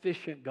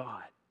all-sufficient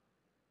God,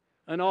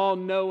 an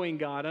all-knowing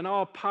God, an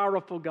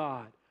all-powerful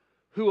God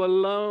who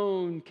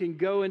alone can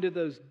go into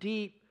those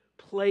deep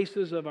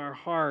places of our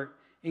heart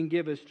and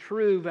give us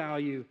true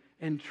value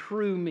and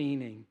true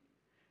meaning.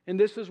 And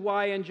this is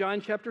why in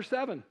John chapter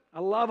 7, I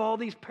love all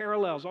these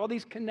parallels, all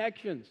these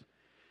connections.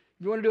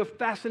 If you want to do a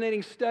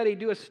fascinating study,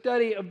 do a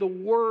study of the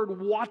word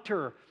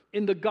water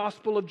in the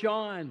Gospel of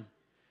John.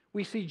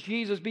 We see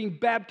Jesus being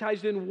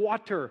baptized in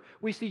water.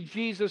 We see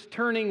Jesus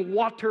turning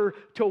water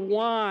to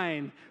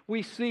wine.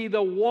 We see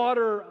the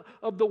water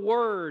of the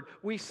Word.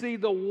 We see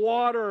the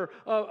water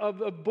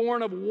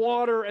born of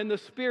water and the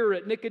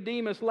Spirit.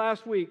 Nicodemus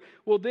last week.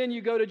 Well, then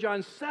you go to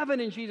John 7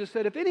 and Jesus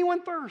said, if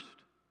anyone thirsts,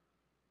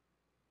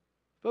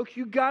 folks,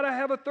 you got to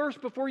have a thirst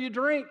before you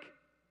drink.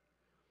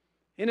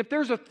 And if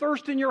there's a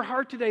thirst in your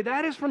heart today,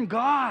 that is from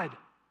God.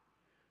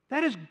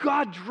 That is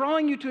God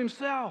drawing you to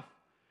Himself.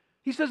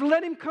 He says,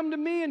 let him come to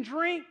me and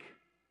drink.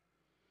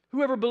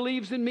 Whoever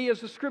believes in me,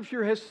 as the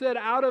Scripture has said,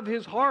 out of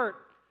his heart.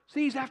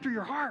 See, He's after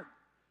your heart.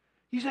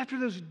 He's after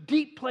those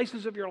deep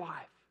places of your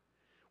life.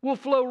 Will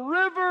flow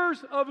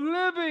rivers of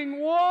living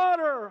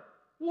water.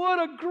 What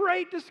a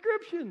great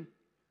description.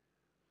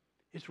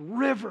 It's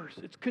rivers.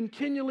 It's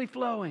continually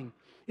flowing.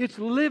 It's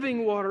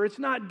living water. It's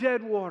not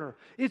dead water.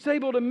 It's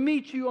able to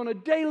meet you on a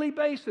daily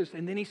basis.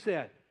 And then He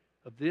said,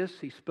 of this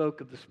He spoke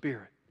of the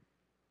Spirit.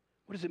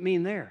 What does it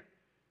mean there?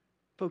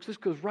 Folks, this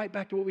goes right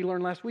back to what we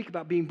learned last week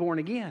about being born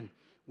again.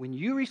 When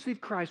you receive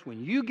Christ,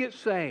 when you get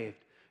saved,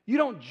 you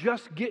don't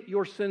just get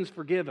your sins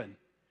forgiven.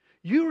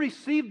 You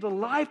receive the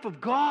life of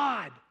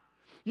God.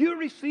 You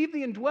receive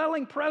the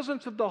indwelling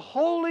presence of the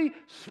Holy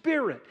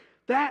Spirit.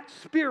 that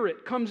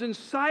Spirit comes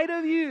inside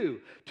of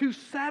you to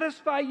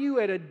satisfy you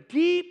at a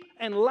deep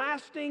and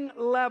lasting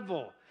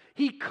level.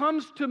 He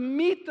comes to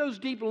meet those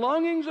deep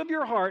longings of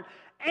your heart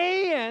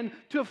and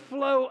to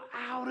flow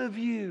out of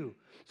you.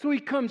 So He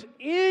comes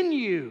in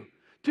you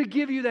to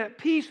give you that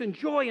peace and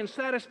joy and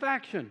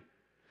satisfaction.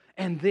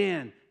 And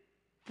then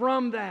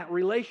from that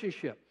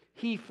relationship,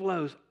 He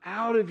flows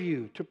out of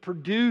you to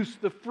produce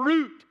the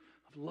fruit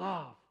of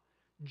love,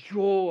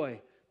 joy,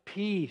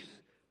 peace,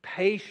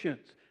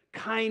 patience,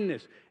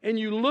 kindness. And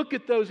you look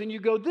at those and you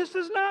go, this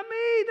is not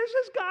me, this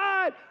is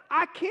God.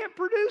 I can't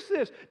produce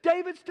this.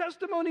 David's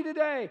testimony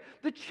today,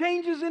 the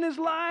changes in his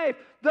life,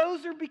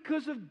 those are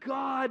because of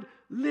God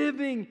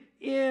living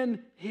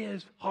in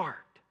his heart.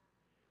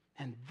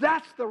 And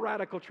that's the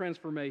radical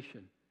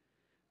transformation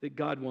that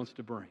God wants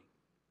to bring.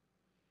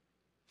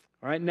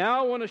 All right,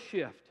 now I want to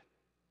shift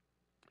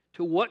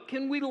to what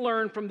can we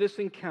learn from this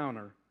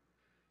encounter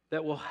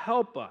that will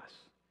help us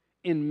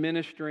in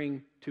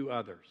ministering to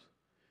others.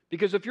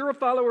 Because if you're a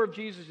follower of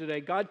Jesus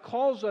today, God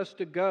calls us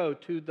to go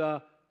to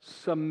the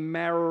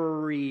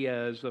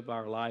Samarias of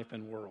our life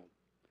and world.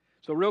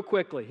 So real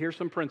quickly, here's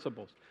some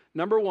principles.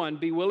 Number one,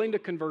 be willing to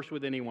converse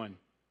with anyone.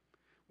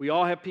 We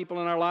all have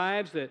people in our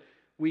lives that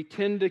we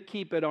tend to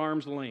keep at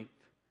arm's length.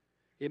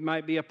 It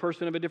might be a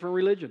person of a different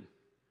religion.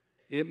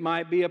 It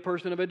might be a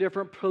person of a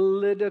different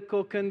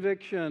political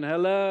conviction.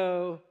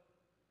 Hello.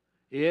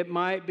 It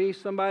might be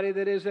somebody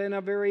that is in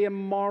a very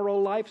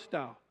immoral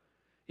lifestyle.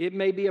 It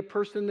may be a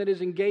person that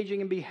is engaging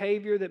in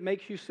behavior that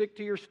makes you sick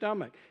to your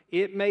stomach.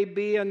 It may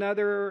be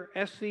another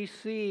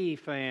SEC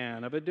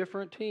fan of a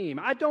different team.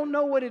 I don't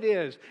know what it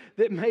is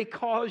that may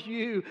cause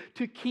you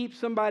to keep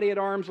somebody at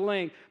arm's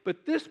length.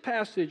 But this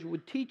passage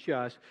would teach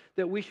us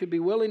that we should be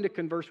willing to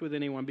converse with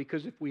anyone,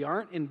 because if we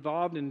aren't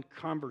involved in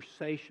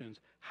conversations,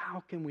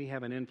 how can we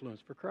have an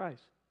influence for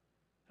Christ?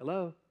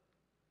 Hello?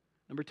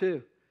 Number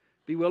two,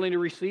 be willing to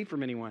receive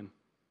from anyone.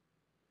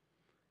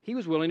 He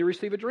was willing to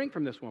receive a drink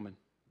from this woman.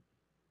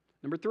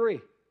 Number three,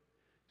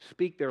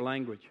 speak their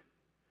language.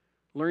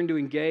 Learn to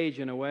engage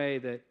in a way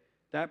that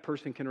that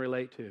person can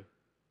relate to.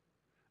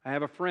 I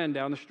have a friend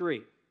down the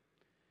street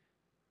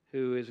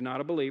who is not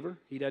a believer.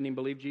 He doesn't even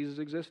believe Jesus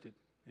existed.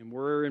 And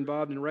we're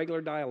involved in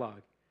regular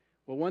dialogue.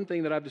 Well, one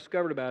thing that I've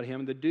discovered about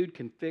him, the dude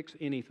can fix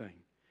anything.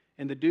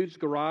 And the dude's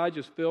garage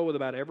is filled with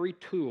about every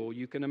tool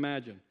you can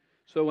imagine.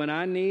 So when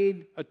I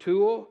need a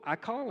tool, I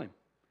call him.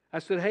 I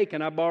said, hey,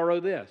 can I borrow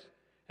this?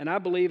 And I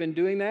believe in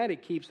doing that.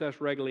 It keeps us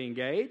regularly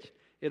engaged.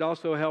 It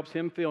also helps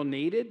him feel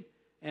needed,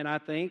 and I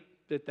think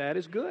that that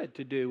is good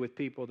to do with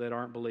people that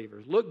aren't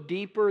believers. Look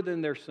deeper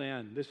than their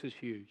sin. This is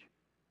huge.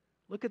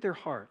 Look at their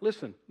heart.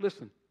 Listen.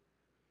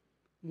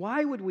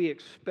 Why would we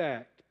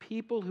expect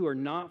people who are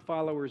not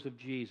followers of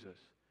Jesus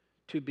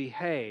to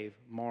behave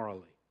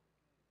morally?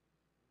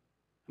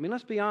 I mean,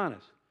 let's be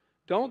honest.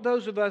 Don't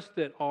those of us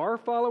that are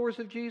followers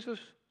of Jesus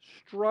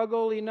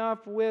struggle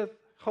enough with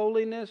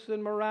holiness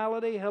and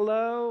morality?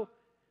 Hello?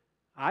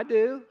 I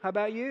do. How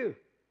about you?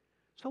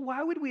 So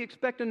why would we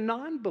expect a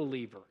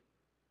non-believer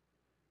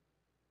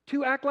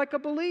to act like a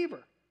believer?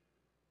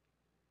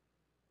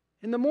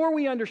 And the more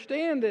we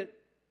understand that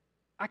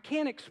I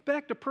can't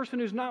expect a person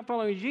who's not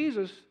following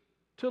Jesus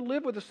to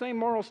live with the same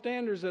moral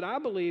standards that I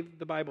believe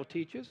the Bible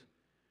teaches.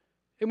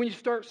 And when you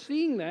start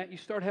seeing that, you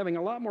start having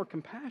a lot more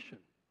compassion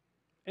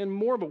and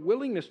more of a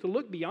willingness to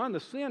look beyond the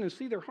sin and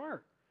see their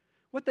heart.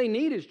 What they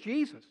need is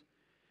Jesus.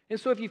 And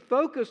so if you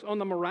focus on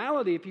the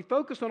morality, if you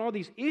focus on all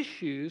these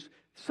issues,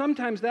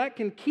 sometimes that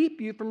can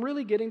keep you from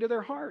really getting to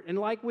their heart. And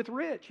like with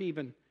Rich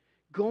even,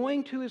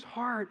 going to his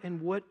heart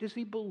and what does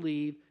he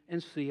believe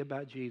and see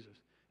about Jesus.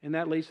 And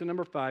that leads to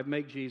number 5,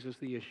 make Jesus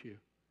the issue.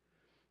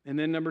 And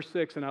then number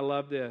 6, and I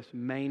love this,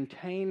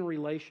 maintain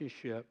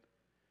relationship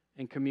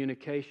and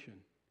communication.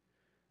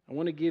 I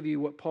want to give you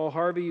what Paul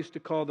Harvey used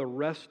to call the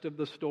rest of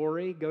the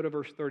story. Go to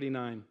verse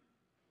 39.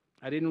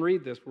 I didn't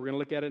read this. We're going to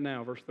look at it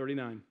now, verse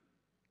 39.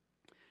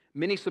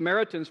 Many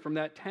Samaritans from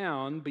that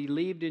town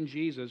believed in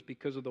Jesus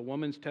because of the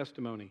woman's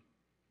testimony.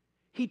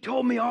 He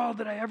told me all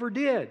that I ever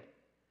did.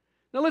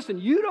 Now listen,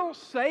 you don't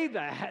say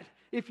that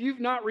if you've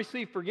not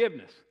received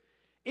forgiveness.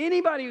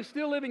 Anybody who's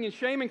still living in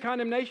shame and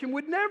condemnation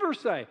would never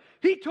say,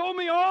 he told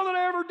me all that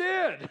I ever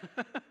did.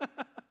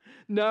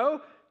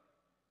 No,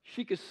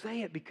 she could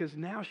say it because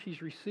now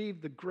she's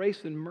received the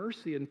grace and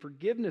mercy and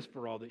forgiveness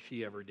for all that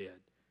she ever did.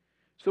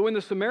 So when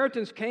the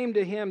Samaritans came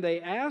to him,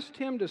 they asked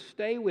him to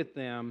stay with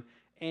them,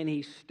 and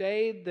he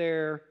stayed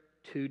there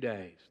 2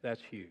 days.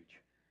 That's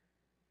huge.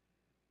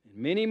 And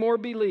many more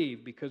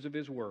believed because of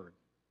his word.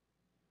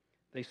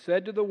 They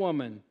said to the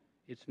woman,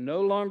 it's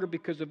no longer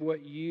because of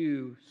what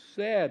you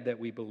said that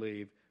we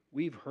believe.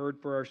 We've heard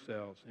for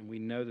ourselves, and we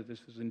know that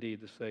this is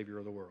indeed the Savior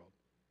of the world.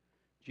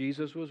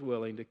 Jesus was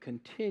willing to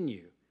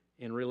continue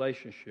in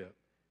relationship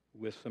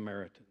with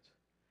Samaritans.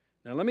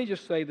 Now let me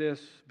just say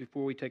this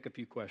before we take a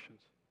few questions.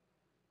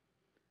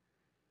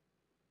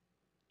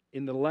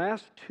 In the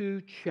last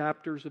 2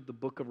 chapters of the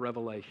book of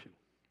Revelation,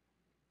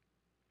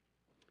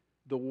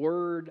 the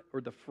word or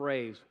the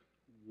phrase,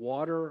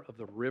 water of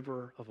the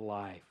river of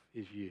life,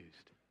 is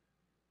used.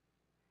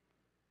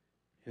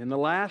 In the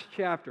last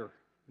chapter,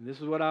 and this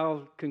is what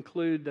I'll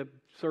conclude the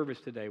service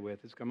today with.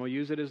 I'm going to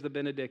use it as the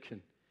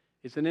benediction.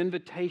 It's an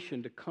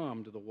invitation to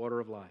come to the water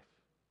of life.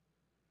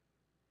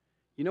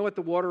 You know what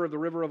the water of the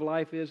river of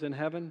life is in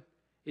heaven?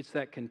 It's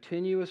that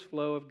continuous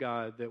flow of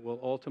God that will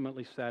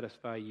ultimately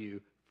satisfy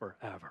you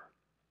forever.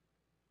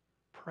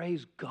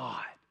 Praise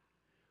God.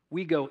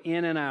 We go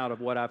in and out of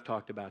what I've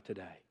talked about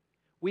today.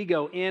 We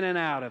go in and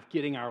out of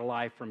getting our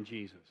life from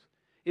Jesus.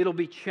 It'll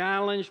be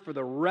challenged for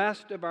the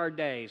rest of our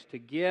days to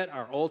get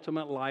our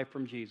ultimate life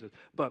from Jesus.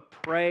 But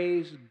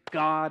praise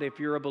God if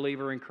you're a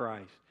believer in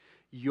Christ.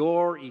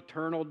 Your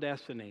eternal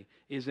destiny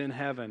is in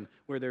heaven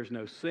where there's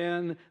no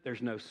sin,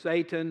 there's no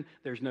Satan,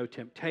 there's no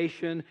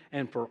temptation,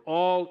 and for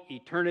all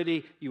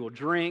eternity you will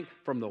drink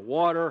from the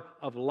water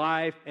of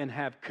life and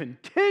have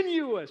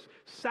continuous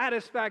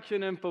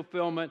satisfaction and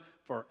fulfillment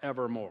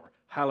forevermore.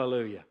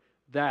 Hallelujah.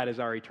 That is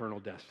our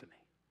eternal destiny,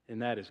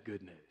 and that is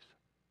good news.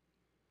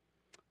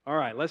 All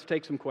right, let's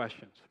take some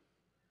questions.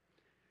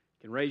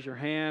 You can raise your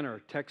hand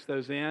or text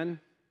those in.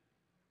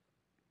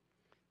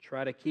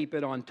 Try to keep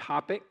it on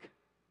topic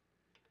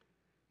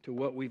to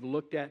what we've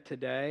looked at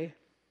today.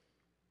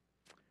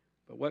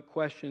 But what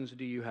questions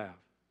do you have?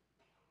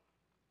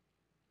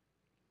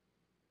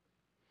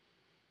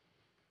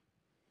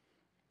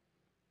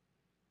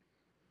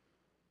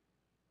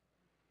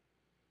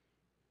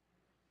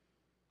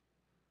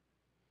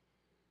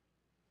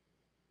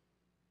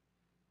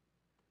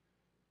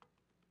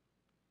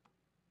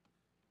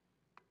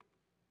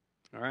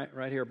 All right,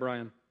 right here,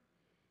 Brian.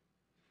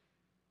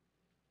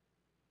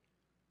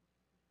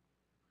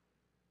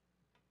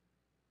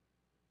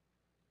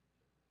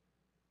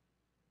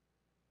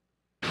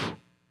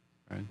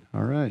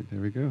 All right, there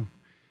we go.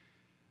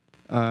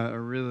 I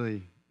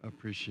really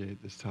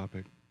appreciate this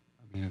topic.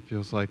 I mean, it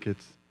feels like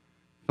it's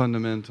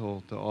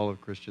fundamental to all of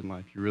Christian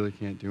life. You really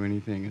can't do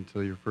anything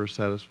until you're first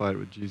satisfied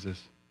with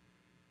Jesus.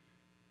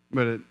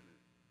 But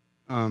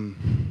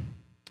when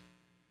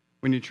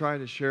you try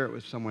to share it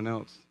with someone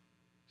else,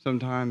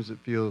 sometimes it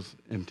feels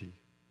empty.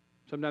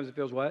 Sometimes it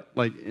feels what?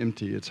 Like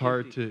empty. It's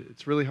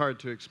really hard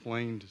to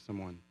explain to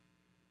someone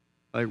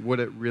like what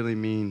it really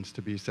means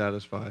to be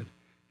satisfied.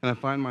 And I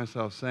find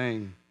myself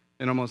saying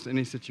in almost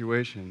any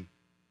situation,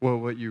 well,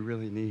 what you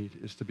really need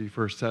is to be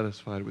first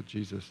satisfied with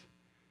Jesus.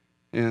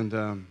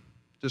 And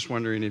just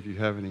wondering if you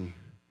have any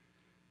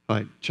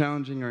like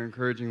challenging or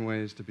encouraging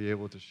ways to be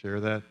able to share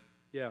that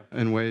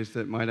in ways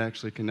that might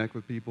actually connect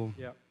with people.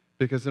 Yeah.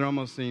 Because it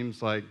almost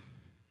seems like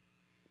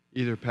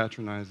either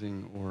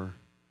patronizing or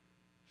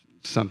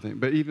something.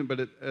 But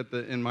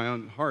in my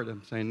own heart,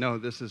 I'm saying, no,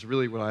 this is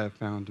really what I have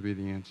found to be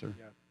the answer.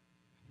 Yeah.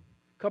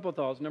 A couple of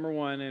thoughts. Number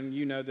one, and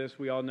you know this,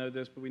 we all know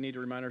this, but we need to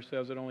remind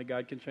ourselves that only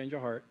God can change a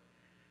heart,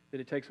 that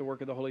it takes the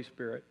work of the Holy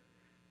Spirit.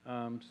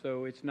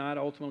 So it's not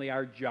ultimately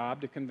our job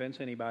to convince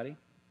anybody.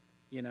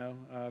 You know,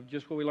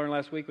 just what we learned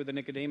last week with the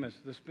Nicodemus,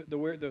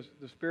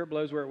 the Spirit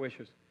blows where it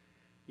wishes.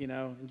 You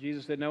know, and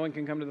Jesus said no one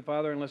can come to the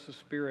Father unless the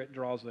Spirit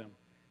draws them.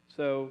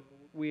 So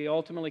we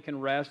ultimately can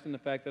rest in the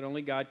fact that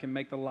only God can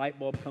make the light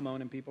bulb come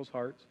on in people's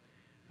hearts.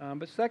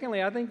 But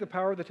secondly, I think the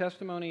power of the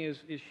testimony is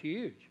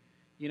huge.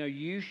 You know,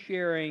 you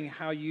sharing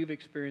how you've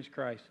experienced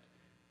Christ,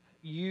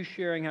 you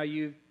sharing how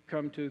you've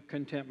come to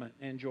contentment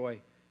and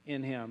joy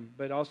in Him,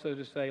 but also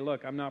to say,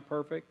 look, I'm not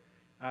perfect.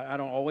 I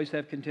don't always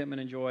have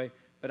contentment and joy,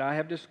 but I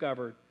have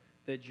discovered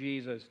that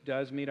Jesus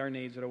does meet our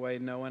needs in a way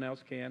no one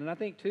else can. And I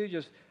think, too,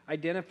 just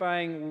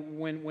identifying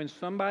when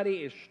somebody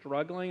is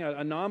struggling,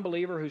 a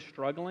non-believer who's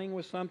struggling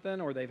with something,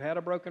 or they've had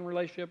a broken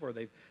relationship, or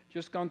they've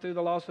just gone through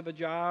the loss of a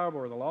job,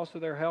 or the loss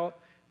of their health,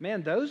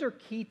 man, those are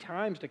key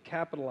times to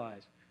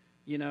capitalize.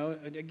 You know,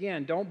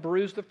 again, don't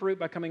bruise the fruit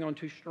by coming on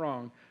too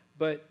strong.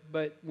 But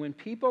when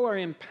people are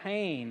in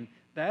pain,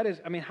 that is,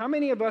 I mean, how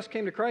many of us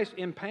came to Christ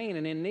in pain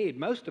and in need?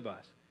 Most of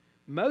us.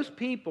 Most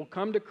people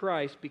come to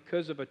Christ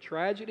because of a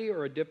tragedy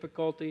or a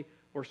difficulty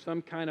or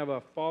some kind of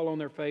a fall on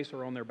their face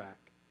or on their back.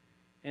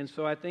 And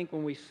so I think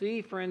when we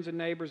see friends and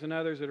neighbors and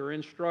others that are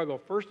in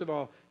struggle, first of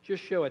all,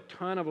 just show a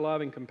ton of love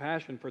and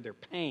compassion for their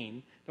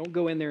pain. Don't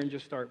go in there and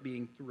just start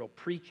being real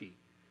preachy.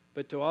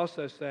 But to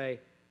also say,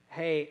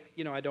 hey,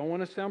 you know, I don't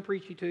want to sound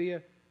preachy to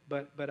you,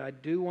 but I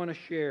do want to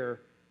share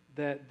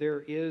that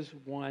there is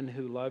one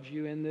who loves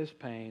you in this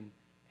pain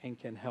and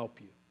can help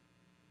you.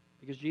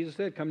 Because Jesus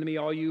said, come to me,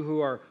 all you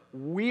who are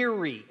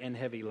weary and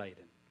heavy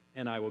laden,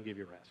 and I will give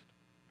you rest.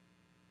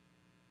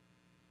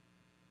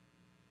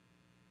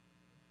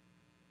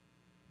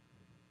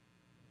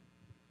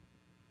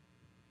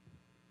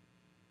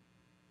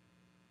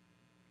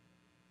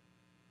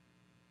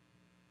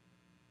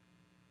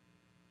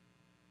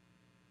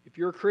 If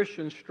you're a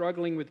Christian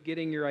struggling with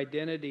getting your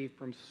identity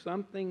from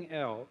something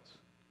else,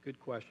 good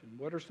question.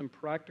 What are some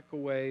practical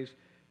ways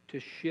to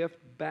shift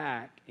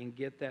back and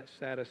get that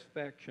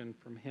satisfaction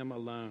from Him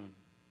alone?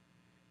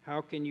 How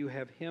can you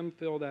have Him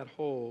fill that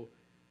hole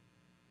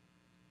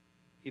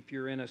if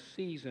you're in a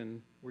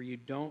season where you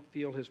don't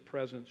feel His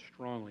presence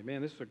strongly?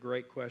 Man, this is a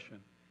great question.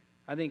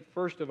 I think,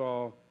 first of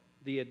all,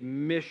 the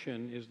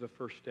admission is the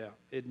first step.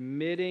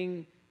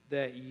 Admitting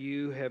that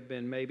you have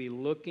been maybe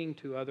looking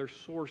to other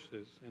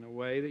sources in a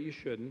way that you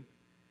shouldn't,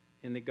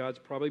 and that God's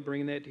probably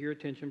bringing that to your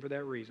attention for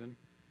that reason.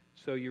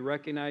 So you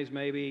recognize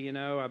maybe,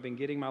 I've been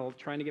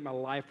trying to get my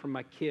life from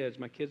my kids.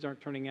 My kids aren't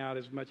turning out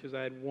as much as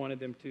I had wanted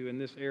them to in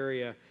this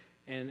area,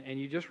 and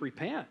you just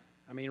repent.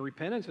 I mean,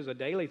 repentance is a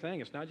daily thing.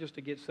 It's not just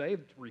to get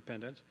saved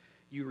repentance.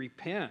 You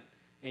repent,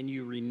 and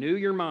you renew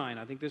your mind.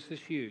 I think this is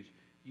huge.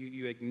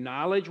 You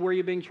acknowledge where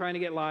you've been trying to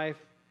get life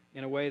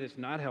in a way that's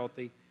not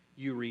healthy.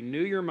 You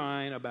renew your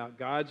mind about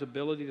God's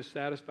ability to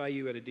satisfy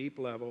you at a deep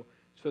level.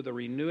 So the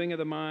renewing of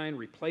the mind,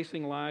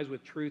 replacing lies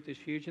with truth is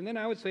huge. And then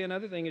I would say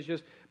another thing is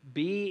just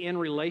be in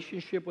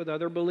relationship with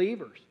other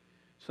believers.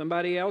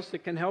 Somebody else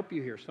that can help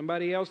you here.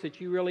 Somebody else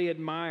that you really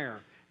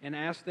admire. And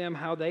ask them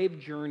how they've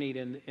journeyed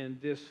in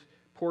this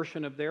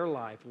portion of their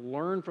life.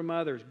 Learn from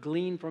others.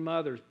 Glean from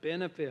others.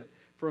 Benefit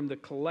from the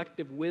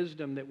collective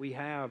wisdom that we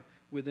have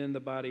within the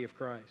body of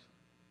Christ.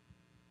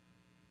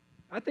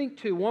 I think,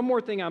 too, one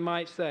more thing I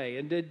might say,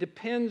 and it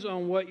depends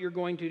on what you're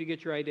going to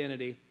get your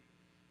identity,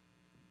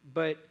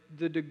 but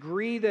the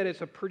degree that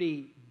it's a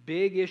pretty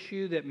big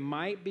issue that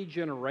might be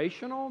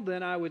generational,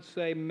 then I would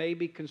say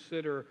maybe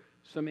consider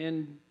some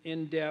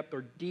in-depth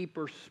or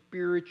deeper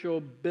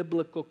spiritual,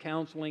 biblical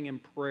counseling and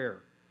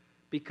prayer.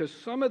 Because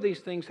some of these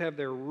things have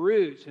their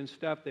roots in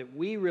stuff that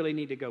we really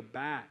need to go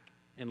back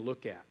and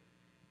look at.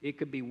 It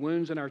could be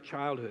wounds in our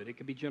childhood. It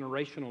could be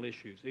generational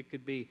issues. It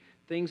could be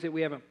things that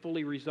we haven't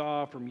fully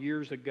resolved from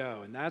years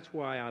ago. And that's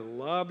why I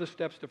love The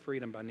Steps to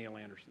Freedom by Neil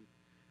Anderson,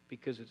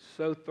 because it's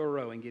so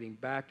thorough in getting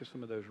back to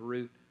some of those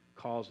root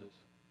causes.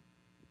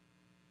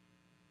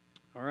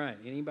 All right,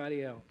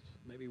 anybody else?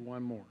 Maybe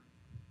one more.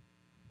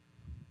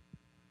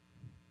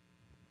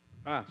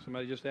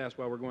 Somebody just asked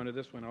while we're going to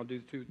this one. I'll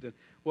do two.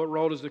 What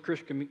role does the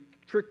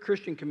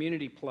Christian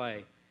community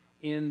play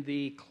in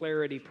the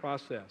clarity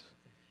process?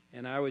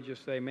 And I would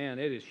just say, man,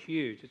 it is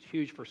huge. It's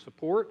huge for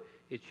support.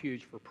 It's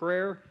huge for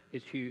prayer.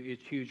 It's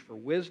huge for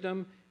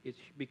wisdom. It's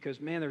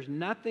because, man, there's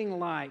nothing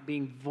like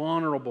being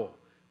vulnerable.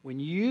 When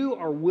you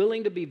are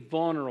willing to be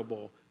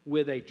vulnerable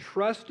with a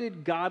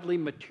trusted, godly,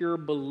 mature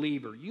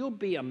believer, you'll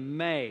be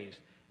amazed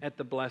at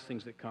the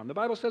blessings that come. The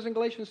Bible says in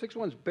Galatians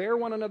 6:1, bear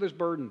one another's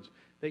burdens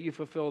that you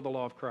fulfill the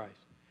law of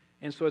Christ.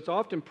 And so it's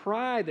often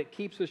pride that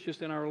keeps us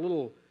just in our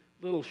little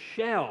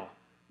shell.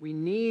 We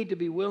need to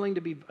be willing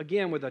to be,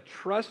 again, with a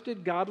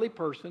trusted, godly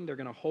person. They're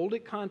going to hold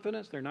it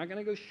confidence. They're not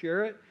going to go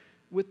share it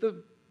with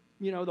the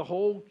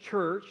whole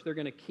church. They're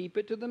going to keep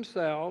it to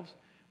themselves.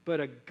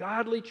 But a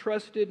godly,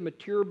 trusted,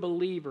 mature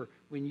believer,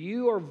 when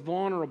you are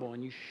vulnerable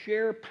and you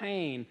share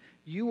pain,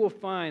 you will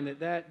find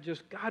that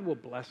God will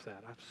bless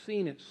that. I've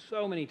seen it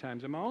so many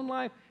times in my own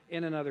life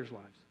and in others'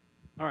 lives.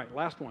 All right,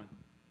 last one.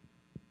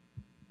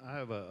 I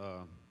have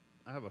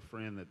a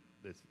friend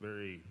that's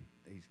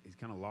he's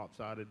kind of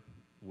lopsided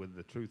with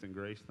the truth and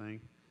grace thing,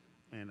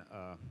 and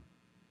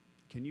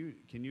can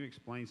you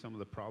explain some of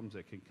the problems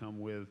that can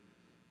come with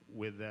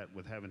that,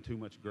 with having too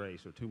much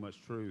grace or too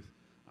much truth?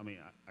 I mean,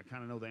 I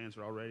kind of know the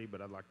answer already, but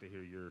I'd like to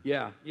hear your...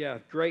 Yeah,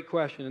 great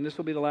question, and this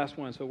will be the last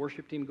one, so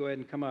worship team, go ahead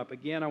and come up.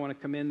 Again, I want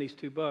to commend these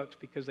two books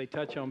because they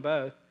touch on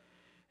both.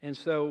 And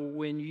so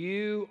when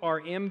you are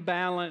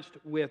imbalanced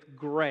with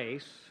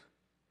grace,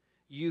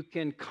 you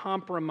can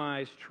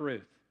compromise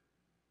truth.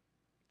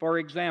 For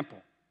example,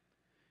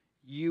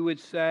 you would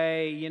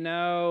say,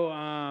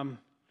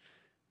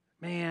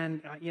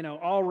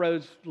 all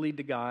roads lead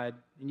to God,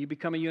 and you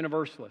become a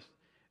universalist.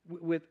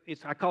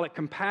 I call it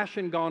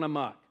compassion gone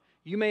amok.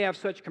 You may have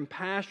such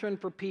compassion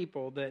for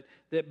people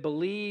that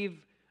believe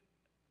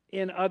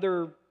in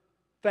other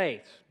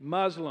faiths,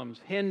 Muslims,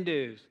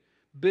 Hindus,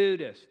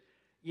 Buddhists,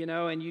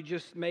 and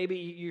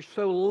you're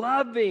so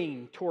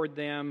loving toward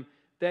them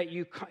that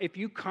if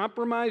you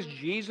compromise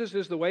Jesus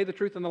is the way, the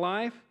truth, and the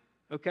life,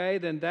 okay,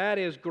 then that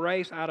is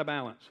grace out of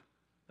balance,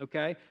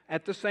 okay?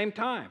 At the same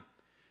time,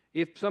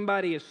 if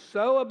somebody is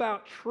so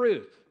about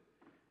truth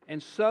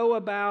and so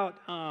about,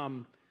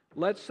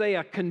 let's say,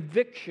 a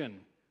conviction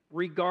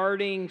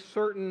regarding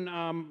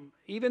certain,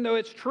 even though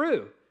it's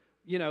true,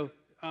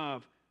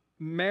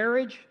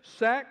 marriage,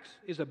 sex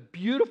is a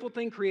beautiful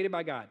thing created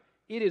by God.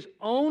 It is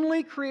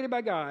only created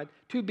by God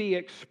to be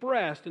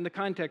expressed in the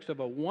context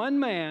of a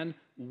one-man,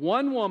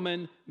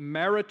 one-woman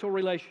marital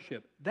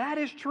relationship. That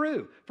is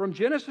true. From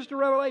Genesis to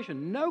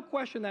Revelation, no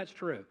question that's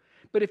true.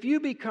 But if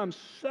you become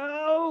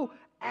so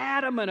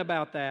adamant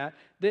about that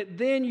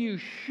then you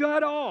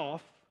shut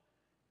off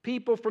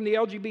people from the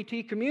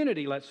LGBT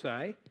community, let's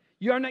say,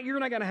 you're not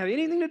going to have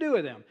anything to do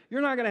with them.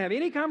 You're not going to have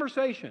any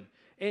conversation.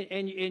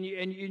 And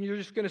you're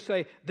just going to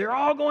say, they're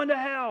all going to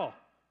hell,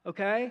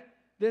 okay?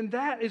 Then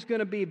that is going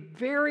to be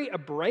very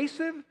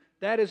abrasive.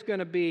 That is going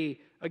to be,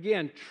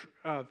 again,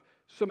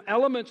 some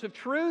elements of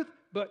truth,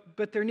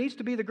 but there needs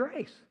to be the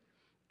grace.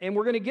 And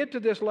we're going to get to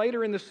this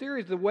later in the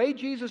series. The way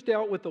Jesus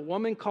dealt with the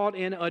woman caught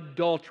in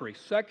adultery,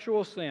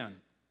 sexual sin.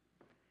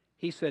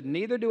 He said,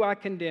 neither do I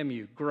condemn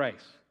you,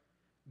 grace.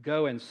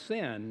 Go and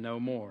sin no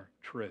more,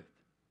 truth.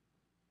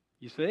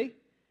 You see?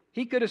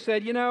 He could have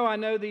said, I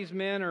know these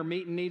men are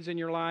meeting needs in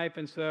your life,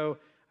 and so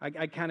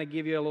I kind of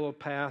give you a little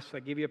pass. I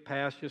give you a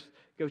pass. Just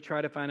go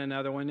try to find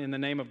another one in the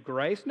name of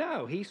grace.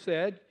 No, he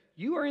said,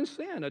 you are in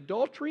sin.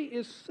 Adultery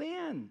is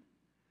sin.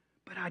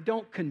 But I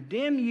don't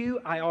condemn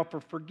you. I offer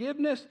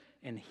forgiveness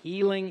and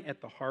healing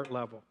at the heart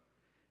level.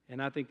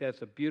 And I think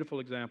that's a beautiful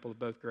example of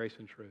both grace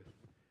and truth.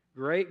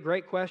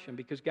 Great question.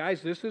 Because,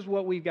 guys, this is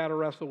what we've got to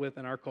wrestle with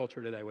in our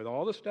culture today. With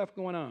all the stuff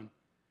going on,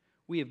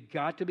 we have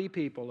got to be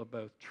people of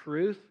both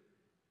truth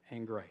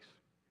and grace.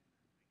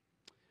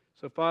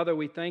 So, Father,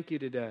 we thank you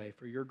today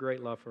for your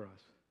great love for us.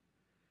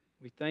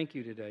 We thank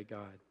you today,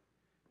 God,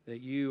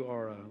 that you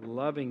are a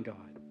loving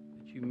God,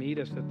 that you meet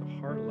us at the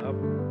heart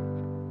level.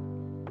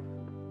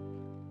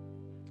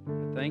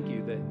 I thank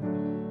you that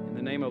in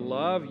the name of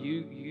love,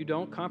 you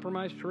don't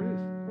compromise truth.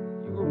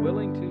 You were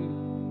willing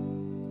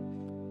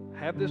to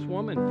have this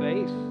woman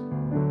face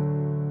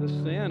the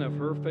sin of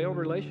her failed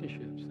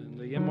relationships and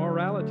the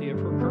immorality of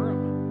her current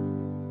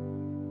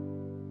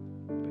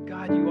one. But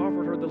God, you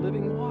offered her the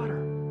living water.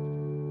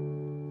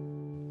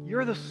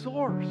 You're the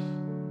source.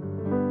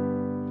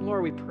 And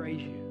Lord, we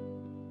praise you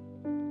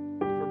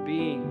for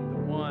being the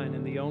one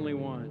and the only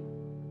one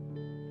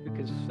who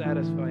can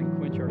satisfy and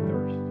quench our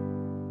thirst.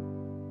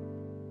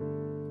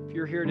 If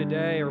you're here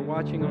today or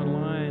watching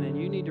online and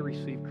you need to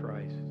receive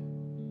Christ,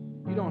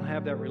 you don't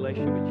have that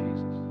relationship with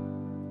Jesus,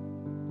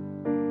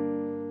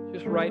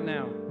 just right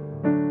now,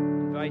 I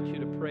invite you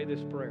to pray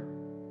this prayer.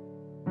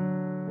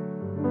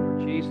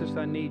 Lord Jesus,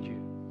 I need you.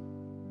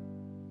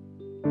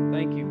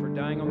 Thank you for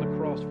dying on the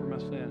cross for my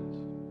sins.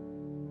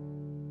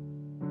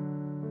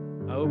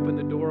 I open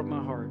the door of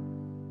my heart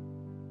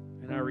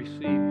and I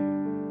receive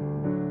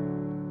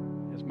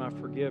you as my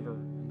forgiver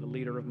and the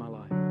leader of my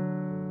life.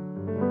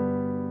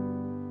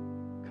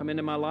 Come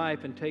into my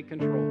life and take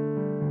control.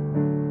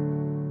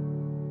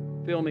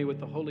 Fill me with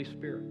the Holy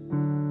Spirit.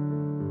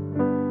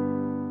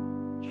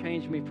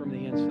 Change me from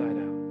the inside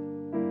out.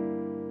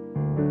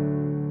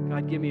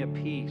 God, give me a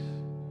peace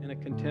and a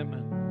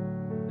contentment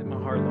that my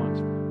heart longs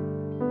for.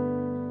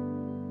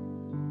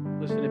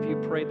 Listen, if you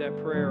prayed that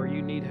prayer or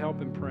you need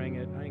help in praying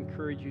it, I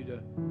encourage you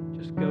to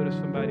just go to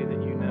somebody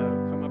that you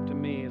know. Come up to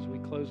me as we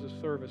close the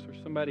service, or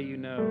somebody you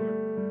know,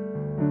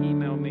 or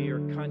email me or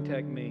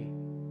contact me,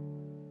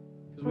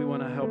 because we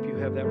want to help you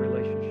have that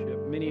relationship.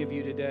 Many of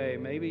you today,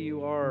 maybe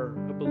you are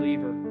a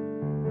believer,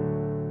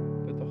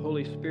 but the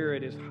Holy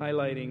Spirit is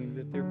highlighting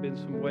that there have been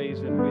some ways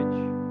in which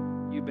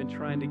you've been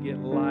trying to get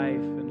life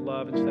and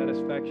love and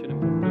satisfaction and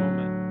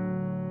fulfillment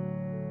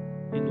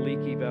in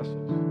leaky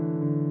vessels.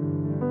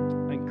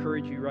 I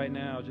encourage you right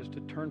now just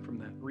to turn from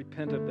that,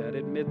 repent of that,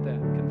 admit that,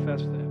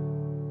 confess that,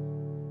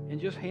 and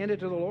just hand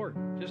it to the Lord.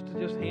 Just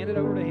hand it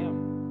over to Him.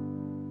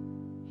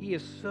 He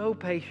is so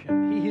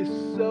patient. He is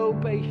so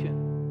patient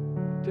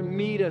to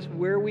meet us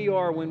where we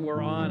are when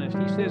we're honest.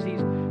 He says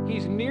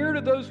He's near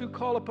to those who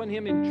call upon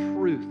Him in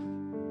truth.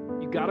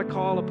 You got to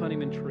call upon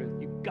Him in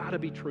truth. You got to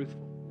be truthful.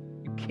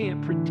 You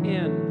can't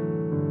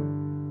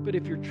pretend. But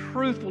if you're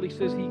truthful, He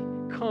says He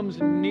comes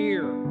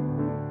near.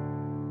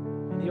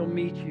 He'll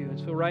meet you. And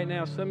so right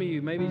now, some of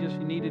you, maybe just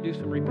you need to do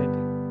some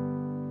repenting.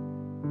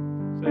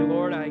 Say,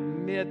 Lord, I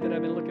admit that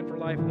I've been looking for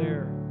life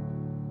there,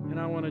 and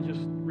I want to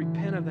just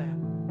repent of that.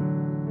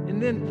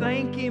 And then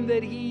thank Him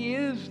that He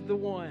is the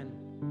one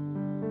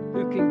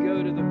who can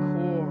go to the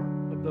core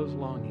of those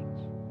longings.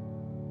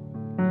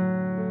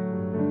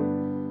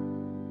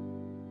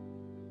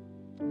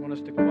 I want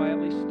us to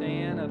quietly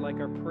stand. I'd like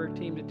our prayer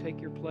team to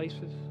take your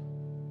places.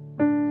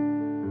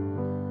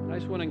 I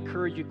just want to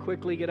encourage you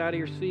quickly, get out of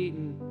your seat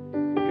and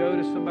go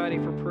to somebody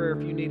for prayer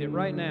if you need it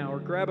right now, or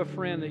grab a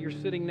friend that you're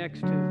sitting next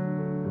to.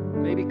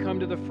 Maybe come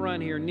to the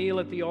front here, kneel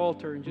at the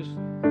altar, and just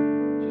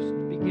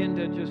begin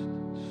to just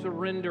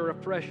surrender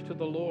afresh to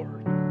the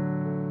Lord.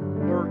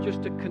 Or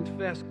just to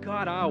confess,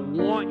 God, I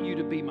want you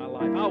to be my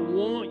life. I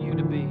want you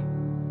to be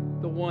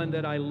the one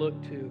that I look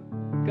to.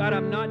 God,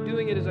 I'm not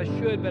doing it as I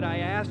should, but I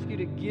ask you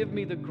to give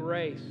me the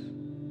grace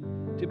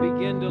to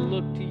begin to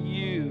look to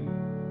you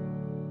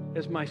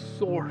as my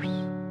source.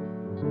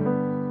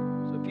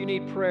 So if you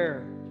need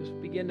prayer, just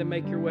begin to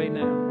make your way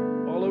now.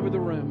 All over the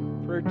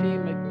room. Prayer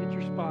team, get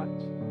your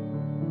spots.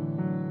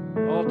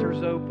 The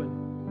altar's open.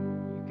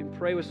 You can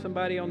pray with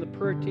somebody on the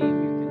prayer team.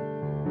 You can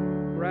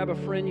grab a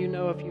friend you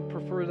know if you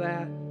prefer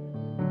that.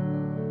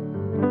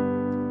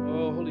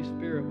 Oh, Holy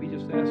Spirit, we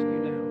just ask you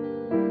now.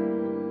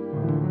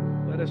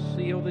 Let us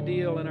seal the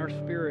deal in our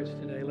spirits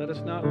today. Let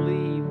us not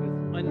leave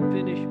with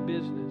unfinished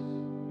business.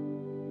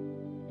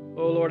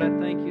 Oh, Lord, I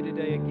thank you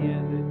today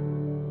again that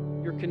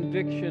your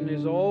conviction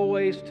is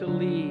always to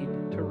lead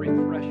to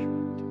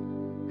refreshment.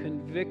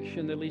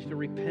 Conviction that leads to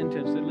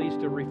repentance, that leads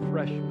to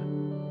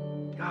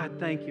refreshment. God,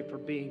 thank you for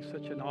being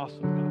such an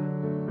awesome God.